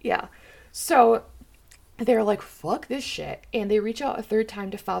 Yeah. So they're like, fuck this shit. And they reach out a third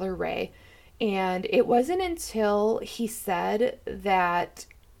time to Father Ray. And it wasn't until he said that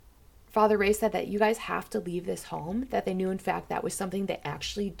Father Ray said that you guys have to leave this home that they knew, in fact, that was something they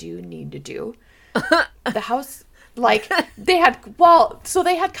actually do need to do. The house, they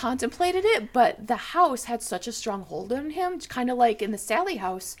had contemplated it, but the house had such a strong hold on him, kind of like in the Sally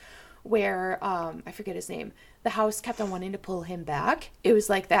house where, I forget his name, the house kept on wanting to pull him back. It was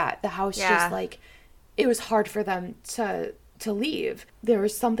like that. The house just it was hard for them to leave. There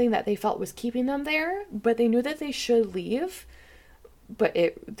was something that they felt was keeping them there, but they knew that they should leave. But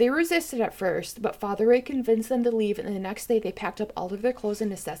they resisted at first, but Father Ray convinced them to leave, and the next day they packed up all of their clothes and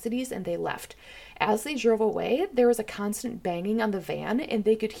necessities and they left. As they drove away, there was a constant banging on the van, and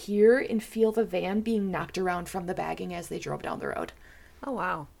they could hear and feel the van being knocked around from the banging as they drove down the road. Oh,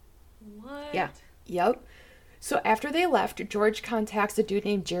 wow. What? Yeah. Yep. So after they left, George contacts a dude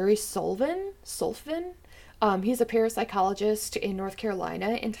named Jerry Sullivan. He's a parapsychologist in North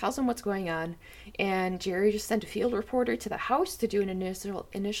Carolina and tells him what's going on. And Jerry just sent a field reporter to the house to do an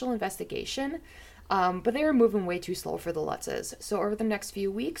initial investigation. But they were moving way too slow for the Lutzes. So over the next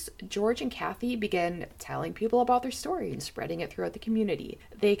few weeks, George and Kathy began telling people about their story and spreading it throughout the community.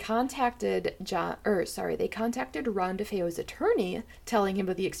 They contacted Ron DeFeo's attorney, telling him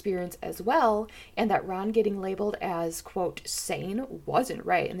of the experience as well, and that Ron getting labeled as, quote, sane wasn't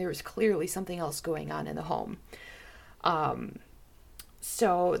right, and there was clearly something else going on in the home.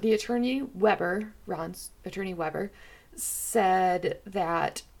 So the attorney Weber, Ron's attorney Weber, said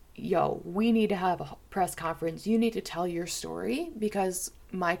that, yo, we need to have a press conference. You need to tell your story because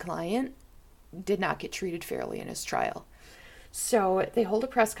my client did not get treated fairly in his trial. So they hold a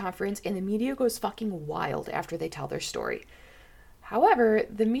press conference and the media goes fucking wild after they tell their story. However,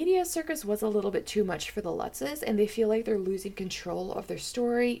 the media circus was a little bit too much for the Lutzes, and they feel like they're losing control of their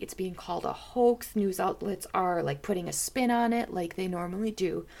story. It's being called a hoax. News outlets are like putting a spin on it like they normally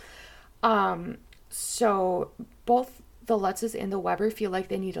do. So both the Lutzes and the Weber feel like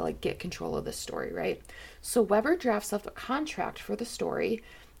they need to like get control of the story, right? So Weber drafts up a contract for the story,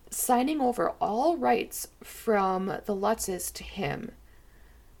 signing over all rights from the Lutzes to him.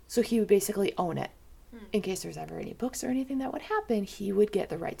 So he would basically own it. In case there's ever any books or anything that would happen, he would get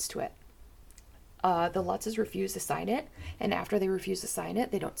the rights to it. The Lutzes refuse to sign it, and after they refuse to sign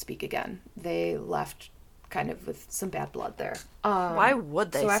it, they don't speak again. They left kind of with some bad blood there. Why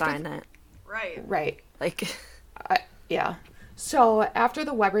would they sign it? Right. Like... Yeah. So after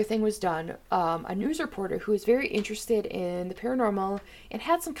the Weber thing was done, a news reporter who was very interested in the paranormal and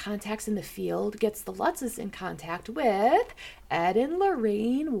had some contacts in the field gets the Lutzes in contact with Ed and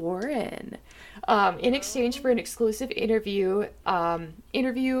Lorraine Warren. In exchange for an exclusive interview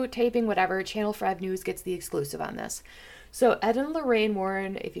taping, whatever, Channel 5 News gets the exclusive on this. So Ed and Lorraine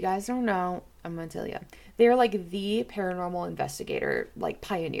Warren, if you guys don't know, I'm going to tell you, they're like the paranormal investigator, like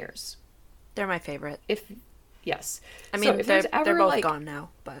pioneers. They're my favorite. Yes. I mean, so they're both gone now,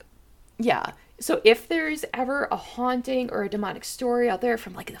 but... Yeah. So if there's ever a haunting or a demonic story out there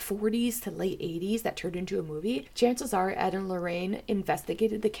from like the 40s to late 80s that turned into a movie, chances are Ed and Lorraine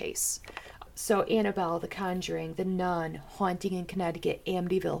investigated the case. So Annabelle, The Conjuring, The Nun, Haunting in Connecticut,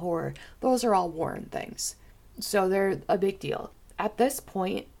 Amityville Horror, those are all Warren things. So they're a big deal. At this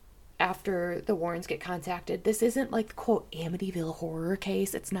point, after the Warrens get contacted, this isn't like the quote Amityville Horror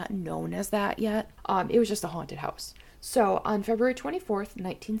case. It's not known as that yet. It was just a haunted house. So on February 24th,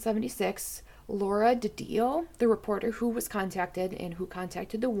 1976, Laura DiDio, the reporter who was contacted and who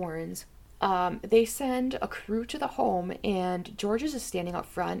contacted the Warrens, they send a crew to the home, and George is just standing up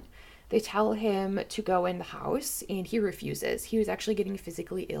front. They tell him to go in the house, and he refuses. He was actually getting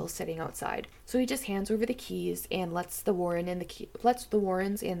physically ill sitting outside. So he just hands over the keys and lets the Warrens and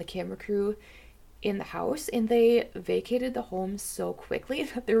the camera crew in the house, and they vacated the home so quickly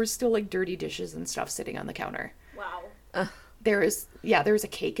that there was still like dirty dishes and stuff sitting on the counter. Wow. There was a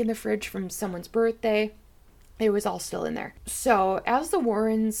cake in the fridge from someone's birthday. It was all still in there. So as the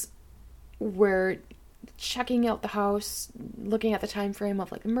Warrens were checking out the house, looking at the time frame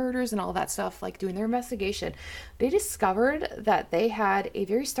of like the murders and all that stuff, like doing their investigation, they discovered that they had a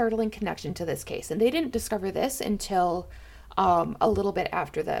very startling connection to this case, and they didn't discover this until a little bit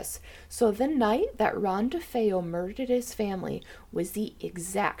after this. So the night that Ron DeFeo murdered his family was the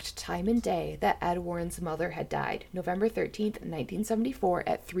exact time and day that Ed Warren's mother had died, November 13th, 1974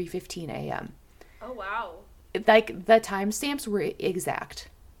 at 3:15 a.m. Oh wow. Like the timestamps were exact.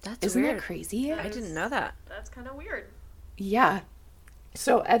 Isn't that crazy? I didn't know that. That's kind of weird. Yeah.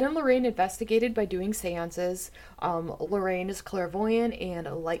 So Ed and Lorraine investigated by doing seances. Lorraine is clairvoyant and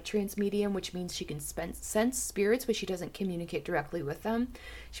a light trance medium, which means she can sense spirits, but she doesn't communicate directly with them.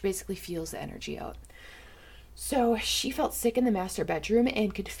 She basically feels the energy out. So she felt sick in the master bedroom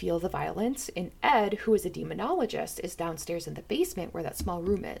and could feel the violence. And Ed, who is a demonologist, is downstairs in the basement where that small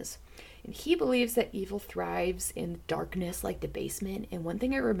room is. And he believes that evil thrives in darkness like the basement. And one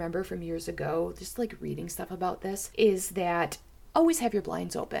thing I remember from years ago, just like reading stuff about this, is that always have your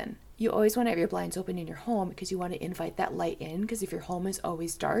blinds open. You always want to have your blinds open in your home because you want to invite that light in, because if your home is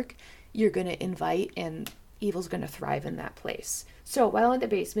always dark, you're going to invite and evil's going to thrive in that place. So while in the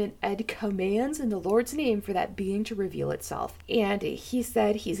basement, Ed commands in the Lord's name for that being to reveal itself. And he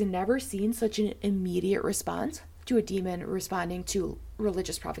said he's never seen such an immediate response to a demon responding to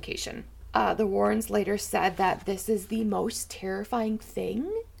religious provocation. The Warrens later said that this is the most terrifying thing,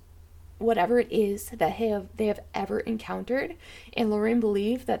 whatever it is, that they have ever encountered. And Lorraine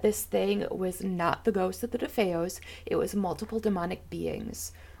believed that this thing was not the ghost of the DeFeos, it was multiple demonic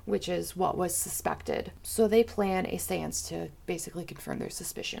beings, which is what was suspected. So they plan a seance to basically confirm their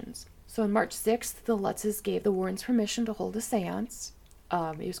suspicions. So on March 6th, the Lutzes gave the Warrens permission to hold a seance.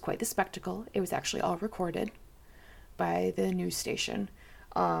 It was quite the spectacle. It was actually all recorded by the news station.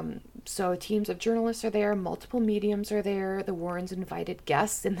 So teams of journalists are there, multiple mediums are there, the Warrens invited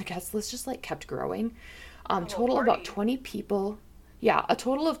guests, and the guest list just like kept growing. Total of about 20 people. Yeah, a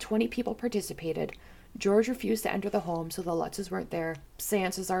total of 20 people participated. George refused to enter the home, so the Lutzes weren't there.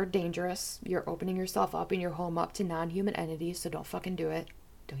 Seances are dangerous. You're opening yourself up in your home up to non-human entities, so don't fucking do it.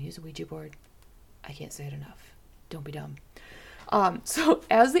 Don't use a Ouija board. I can't say it enough. Don't be dumb. So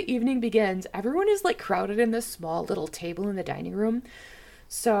as the evening begins, everyone is like crowded in this small little table in the dining room.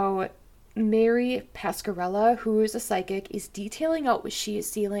 So Mary Pascarella, who is a psychic, is detailing out what she is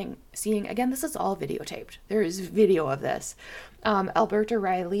seeing. Again, this is all videotaped. There is video of this. Alberta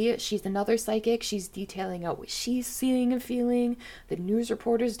Riley, she's another psychic. She's detailing out what she's seeing and feeling. The news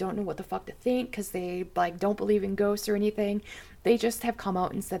reporters don't know what the fuck to think because they like don't believe in ghosts or anything. They just have come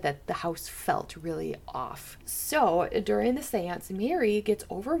out and said that the house felt really off. So during the seance, Mary gets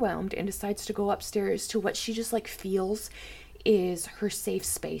overwhelmed and decides to go upstairs to what she just like feels is her safe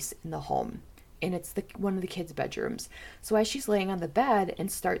space in the home. And it's one of the kids' bedrooms. So as she's laying on the bed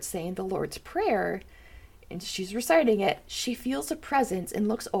and starts saying the Lord's Prayer, and she's reciting it, she feels a presence and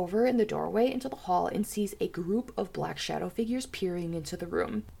looks over in the doorway into the hall and sees a group of black shadow figures peering into the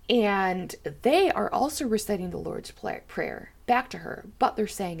room. And they are also reciting the Lord's Prayer back to her, but they're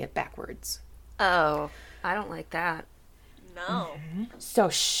saying it backwards. Oh, I don't like that. No. Mm-hmm. So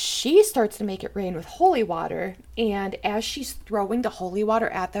she starts to make it rain with holy water, and as she's throwing the holy water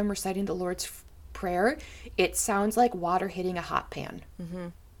at them, reciting the Lord's Prayer, it sounds like water hitting a hot pan. Mm-hmm.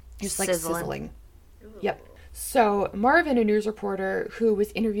 Just like sizzling. Yep. So Marvin, a news reporter who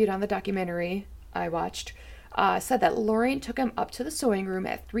was interviewed on the documentary I watched, said that Lorraine took him up to the sewing room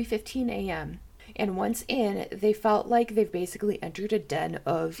at 3:15 a.m. And once in, they felt like they've basically entered a den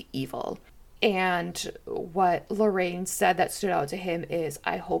of evil. And what Lorraine said that stood out to him is,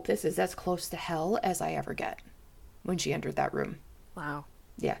 I hope this is as close to hell as I ever get, when she entered that room. Wow.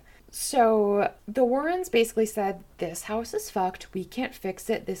 Yeah. So the Warrens basically said, this house is fucked. We can't fix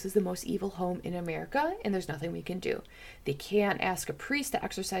it. This is the most evil home in America, and there's nothing we can do. They can't ask a priest to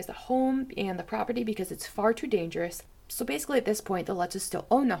exorcise the home and the property because it's far too dangerous. So basically at this point, the Lutzes still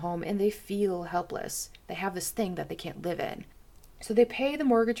own the home, and they feel helpless. They have this thing that they can't live in. So they pay the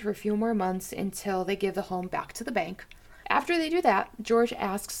mortgage for a few more months until they give the home back to the bank. After they do that, George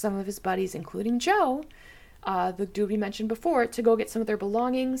asks some of his buddies, including Joe, the dude we mentioned before, to go get some of their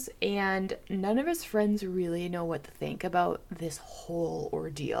belongings, and none of his friends really know what to think about this whole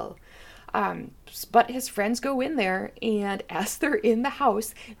ordeal. But his friends go in there, and as they're in the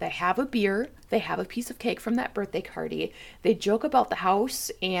house, they have a beer, they have a piece of cake from that birthday party, they joke about the house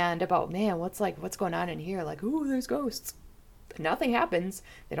and about, man, what's going on in here? Like, ooh, there's ghosts. Nothing happens.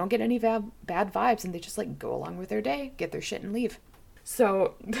 They don't get any bad vibes, and they just like go along with their day, get their shit, and leave.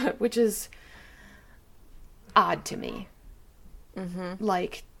 So, which is odd to me. Mm-hmm.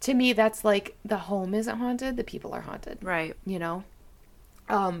 Like, to me, that's like the home isn't haunted, the people are haunted. Right. You know?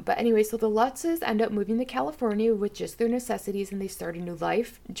 But anyway, so the Lutzes end up moving to California with just their necessities, and they start a new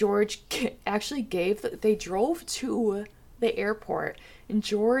life. George actually they drove to the airport, and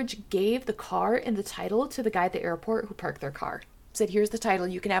George gave the car and the title to the guy at the airport who parked their car. Said, here's the title,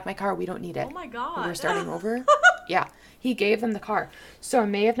 you can have my car, we don't need it. Oh my god. We're starting over. Yeah, he gave them the car. So in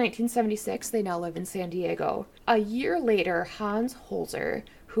May of 1976, they now live in San Diego. A year later, Hans Holzer,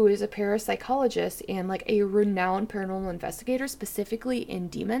 who is a parapsychologist and like a renowned paranormal investigator, specifically in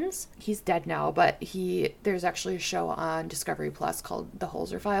demons. He's dead now, but there's actually a show on Discovery Plus called The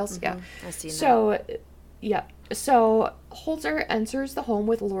Holzer Files. Mm-hmm. Yeah. I've seen that. Yeah. So Holzer enters the home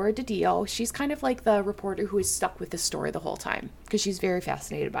with Laura DiDio. She's kind of like the reporter who is stuck with the story the whole time because she's very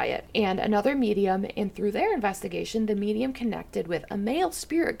fascinated by it. And another medium, and through their investigation, the medium connected with a male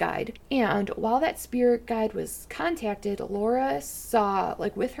spirit guide. And while that spirit guide was contacted, Laura saw,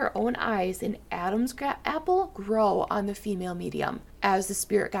 like with her own eyes, an Adam's apple grow on the female medium as the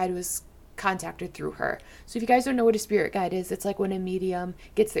spirit guide was contacted through her. So if you guys don't know what a spirit guide is, it's like when a medium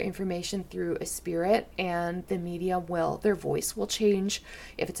gets their information through a spirit, and the medium their voice will change.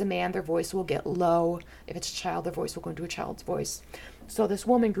 If it's a man, their voice will get low. If it's a child, their voice will go into a child's voice. So this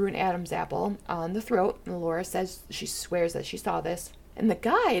woman grew an Adam's apple on the throat, and Laura says she swears that she saw this. And the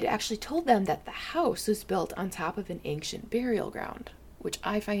guide actually told them that the house was built on top of an ancient burial ground, which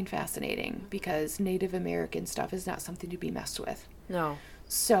I find fascinating because Native American stuff is not something to be messed with. No.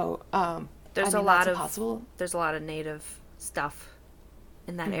 So, there's a lot of Native stuff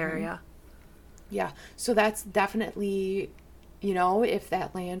in that area. Yeah. So that's definitely, if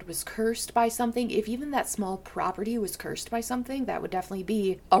that land was cursed by something, if even that small property was cursed by something, that would definitely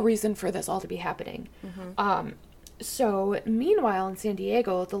be a reason for this all to be happening. So, meanwhile, in San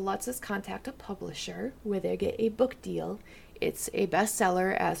Diego, the Lutzes contact a publisher where they get a book deal. It's a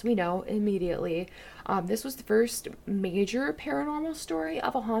bestseller, as we know, immediately. This was the first major paranormal story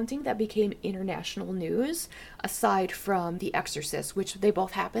of a haunting that became international news, aside from The Exorcist, which they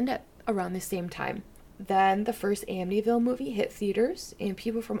both happened at around the same time. Then the first Amityville movie hit theaters, and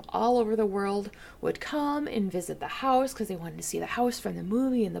people from all over the world would come and visit the house because they wanted to see the house from the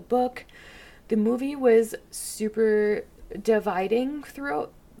movie and the book. The movie was super dividing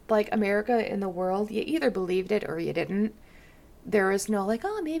throughout, America and the world. You either believed it or you didn't. There was no,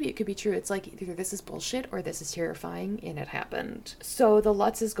 maybe it could be true. It's either this is bullshit or this is terrifying, and it happened. So the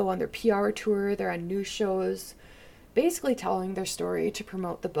Lutzes go on their PR tour. They're on news shows, basically telling their story to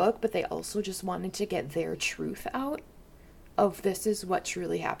promote the book, but they also just wanted to get their truth out of this is what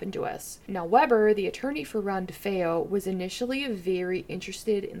truly happened to us. Now, Weber, the attorney for Ron DeFeo, was initially very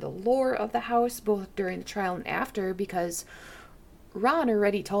interested in the lore of the house, both during the trial and after, because Ron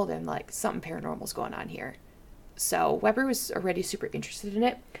already told him, something paranormal's going on here. So Weber was already super interested in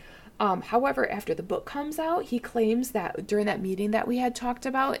it. However, after the book comes out, he claims that during that meeting that we had talked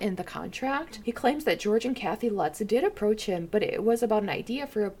about in the contract, he claims that George and Kathy Lutz did approach him, but it was about an idea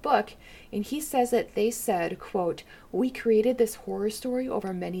for a book, and he says that they said, quote, "We created this horror story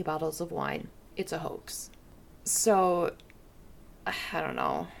over many bottles of wine. It's a hoax." So, I don't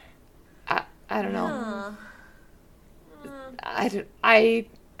know. I don't know.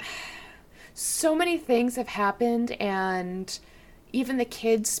 So many things have happened, and even the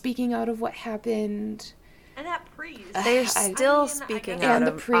kids speaking out of what happened. And that priest. They're still speaking out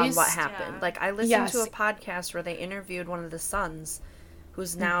on what happened. Yeah. I listened to a podcast where they interviewed one of the sons,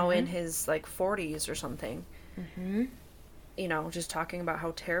 who's now in his, 40s or something. Just talking about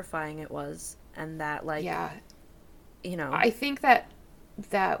how terrifying it was. And that, I think that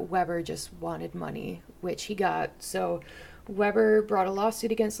Weber just wanted money, which he got. So Weber brought a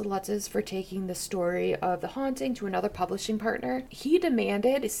lawsuit against the Lutzes for taking the story of the haunting to another publishing partner. He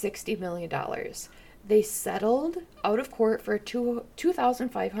demanded $60 million. They settled out of court for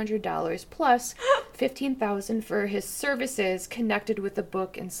 $2,500 plus $15,000 for his services connected with the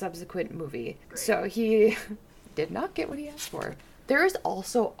book and subsequent movie. Great. So he did not get what he asked for. There is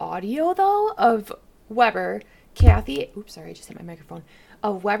also audio, though, of Weber, Kathy... Oops, sorry, I just hit my microphone.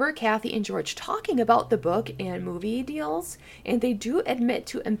 Of Weber, Kathy, and George talking about the book and movie deals, and they do admit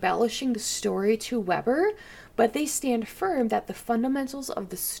to embellishing the story to Weber, but they stand firm that the fundamentals of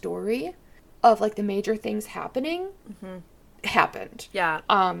the story, of the major things happening, happened. Yeah.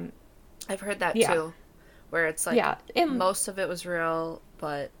 I've heard that too, where it's most of it was real,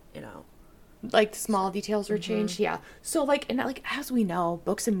 but the small details were changed. Yeah. So as we know,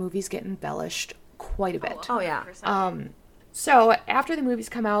 books and movies get embellished quite a bit. Oh yeah. So, after the movies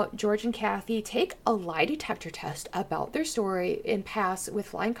come out, George and Kathy take a lie detector test about their story and pass with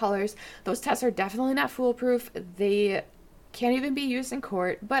flying colors. Those tests are definitely not foolproof. They can't even be used in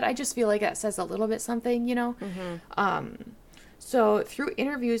court, but I just feel like that says a little bit something, So, through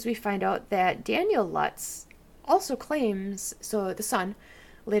interviews, we find out that Daniel Lutz also claims, so the son,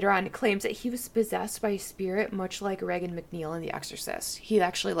 later on, claims that he was possessed by a spirit, much like Regan McNeil in The Exorcist. He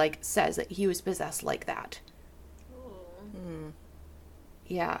actually, says that he was possessed like that.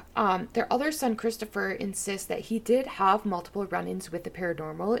 Yeah. Their other son, Christopher, insists that he did have multiple run-ins with the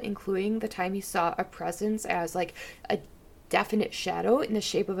paranormal, including the time he saw a presence as, a definite shadow in the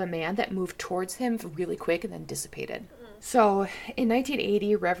shape of a man that moved towards him really quick and then dissipated. So, in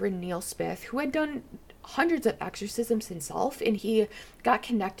 1980, Reverend Neil Smith, who had done hundreds of exorcisms himself, and he got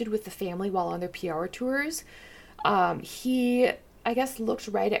connected with the family while on their PR tours, he... I guess looked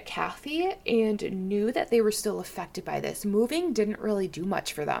right at Kathy and knew that they were still affected by this. Moving didn't really do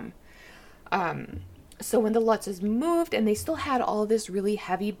much for them. So when the Lutzes moved and they still had all this really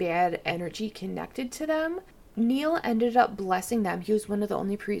heavy, bad energy connected to them, Neil ended up blessing them. He was one of the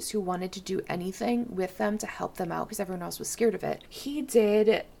only priests who wanted to do anything with them to help them out because everyone else was scared of it. He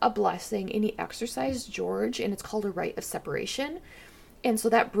did a blessing and he exorcised George, and it's called a rite of separation. And so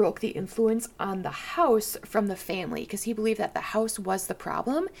that broke the influence on the house from the family, because he believed that the house was the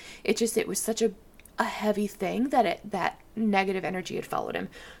problem. It was such a heavy thing that negative energy had followed him.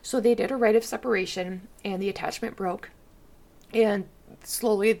 So they did a rite of separation, and the attachment broke. And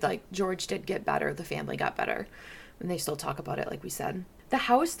slowly, like, George did get better. The family got better. And they still talk about it, like we said. The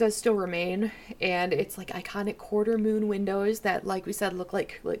house does still remain, and it's like iconic quarter moon windows that, like we said, look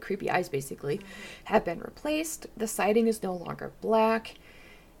like creepy eyes, basically, have been replaced. The siding is no longer black.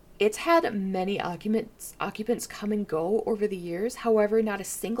 It's had many occupants come and go over the years. However, not a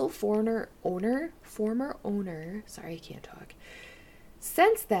single former owner, sorry, I can't talk,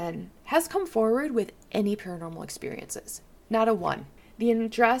 since then has come forward with any paranormal experiences. Not a one. The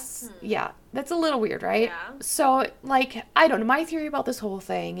address, yeah, that's a little weird, right? Yeah. So, like, I don't know. My theory about this whole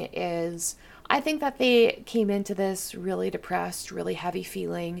thing is I think that they came into this really depressed, really heavy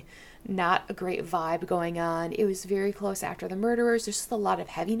feeling, not a great vibe going on. It was very close after the murderers. There's just a lot of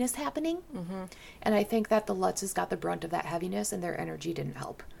heaviness happening. Mm-hmm. And I think that the Lutzes got the brunt of that heaviness, and their energy didn't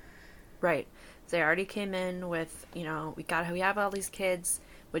help. Right. They already came in with, we have all these kids.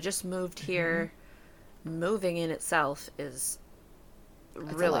 We just moved here. Moving in itself is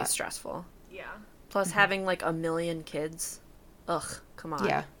really stressful. Yeah. Plus having like 1 million kids. Ugh, come on.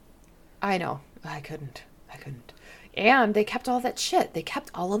 Yeah. I know. I couldn't. And they kept all that shit. They kept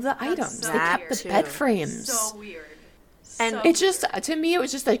all of the items. They kept the bed frames. So weird. And it's just, to me, it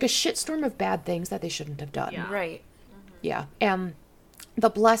was just like a shitstorm of bad things that they shouldn't have done. Yeah. Right. Yeah. And the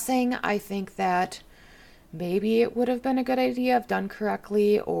blessing, I think that maybe it would have been a good idea if done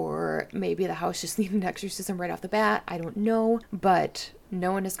correctly, or maybe the house just needed an exorcism right off the bat. I don't know. But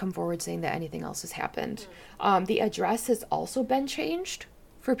no one has come forward saying that anything else has happened. The address has also been changed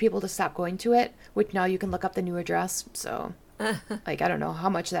for people to stop going to it, which now you can look up the new address. So, like, I don't know how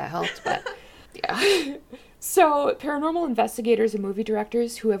much that helped, but yeah. So, paranormal investigators and movie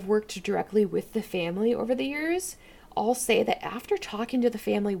directors who have worked directly with the family over the years all say that after talking to the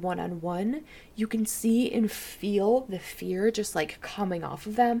family one-on-one, you can see and feel the fear just, like, coming off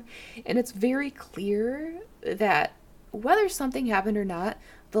of them. And it's very clear that whether something happened or not,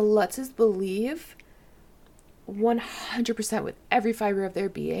 the Lutzes believe 100% with every fiber of their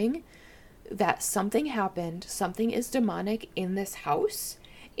being that something happened, something is demonic in this house,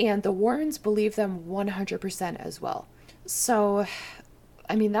 and the Warrens believe them 100% as well. So,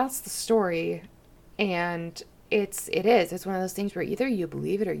 I mean, that's the story, and it's one of those things where either you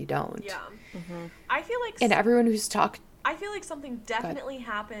believe it or you don't. Yeah. I feel like and everyone who's talked, I feel like something definitely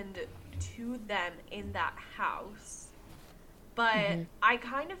happened to them in that house, but I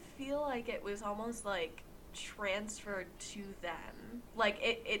kind of feel like it was almost like transferred to them. Like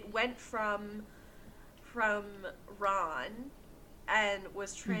it went from Ron and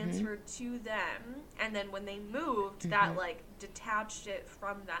was transferred to them, and then when they moved, that like detached it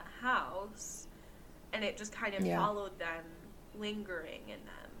from that house, and it just kind of followed them, lingering in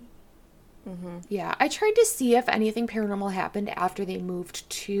them. Yeah, I tried to see if anything paranormal happened after they moved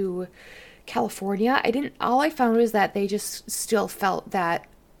to California. All I found was that they just still felt that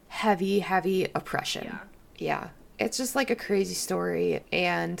heavy oppression. Yeah. It's just like a crazy story,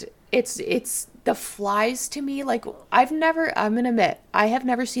 and it's the flies to me, like, I'm gonna admit, I have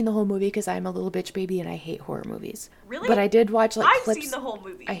never seen the whole movie because I'm a little bitch baby and I hate horror movies. Really? But I did watch, like, clips. I've seen the whole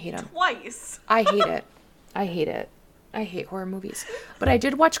movie. I hate them. Twice. I hate it. I hate horror movies. But I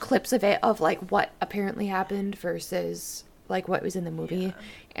did watch clips of it, of, like, what apparently happened versus, like, what was in the movie. Yeah.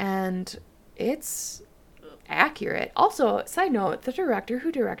 And it's accurate. Also, side note, the director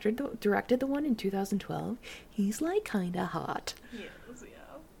who directed the one in 2012, he's, like, kind of hot. Yes, yeah.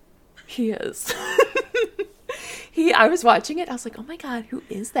 He is. I was watching it, I was like, oh my god, who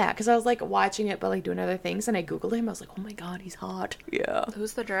is that? Because I was, like, watching it but, like, doing other things, and I googled him. I was like, oh my god, he's hot. Yeah.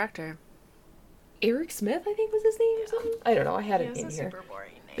 Who's the director? Eric Smith, I think was his name or something. I don't know, I had it in here. He has a super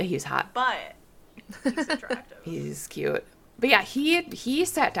boring name. But he's hot. But he's attractive. He's cute. But yeah, he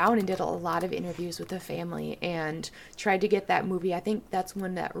sat down and did a lot of interviews with the family and tried to get that movie. I think that's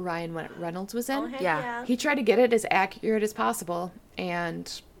one that Ryan Reynolds was in. Oh, yeah. He tried to get it as accurate as possible,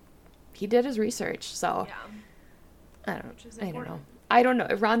 and he did his research. So I don't know. I don't know.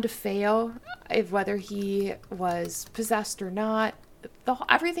 Ron DeFeo, whether he was possessed or not,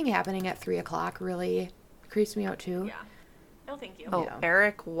 everything happening at 3:00 really creeps me out too. Yeah. No, thank you. Oh, yeah.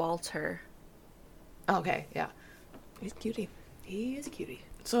 Eric Walter. Okay, yeah. He's a cutie. He is a cutie.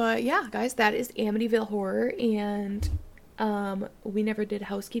 So, yeah, guys, that is Amityville Horror, and we never did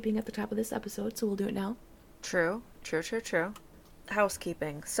housekeeping at the top of this episode, so we'll do it now. True.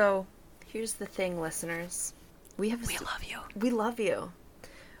 Housekeeping. So, here's the thing, listeners. We love you. We love you.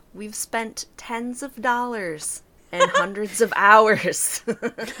 We've spent tens of dollars and hundreds of hours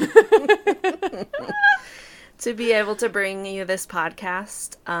to be able to bring you this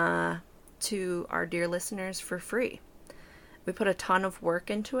podcast to our dear listeners for free. We put a ton of work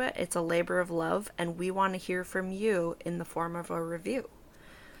into it. It's a labor of love, and we want to hear from you in the form of a review.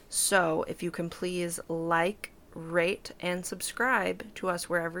 So if you can please like, rate, and subscribe to us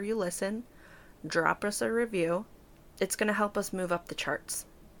wherever you listen, drop us a review. It's going to help us move up the charts.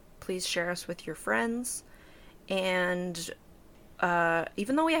 Please share us with your friends. And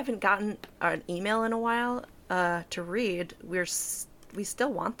even though we haven't gotten an email in a while to read, we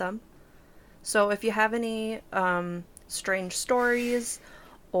still want them. So if you have any strange stories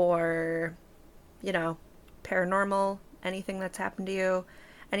or, paranormal, anything that's happened to you,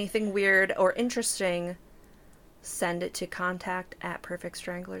 anything weird or interesting, send it to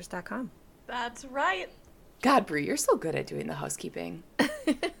contact@perfectstranglers.com. That's right. God, Brie, you're so good at doing the housekeeping.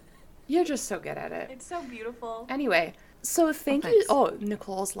 You're just so good at it. It's so beautiful. Anyway, so thank you. Oh,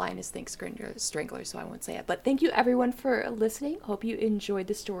 Nicole's line is thanks, Strangler, so I won't say it. But thank you, everyone, for listening. Hope you enjoyed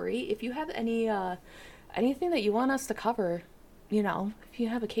the story. If you have anything that you want us to cover, if you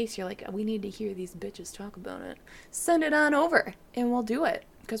have a case you're like, we need to hear these bitches talk about it, send it on over, and we'll do it.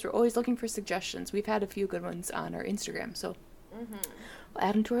 Because we're always looking for suggestions. We've had a few good ones on our Instagram, so we'll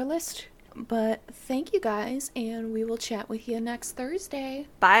add them to our list. But thank you guys, and we will chat with you next Thursday.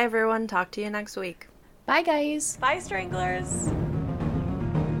 Bye, everyone. Talk to you next week. Bye, guys. Bye, Stranglers.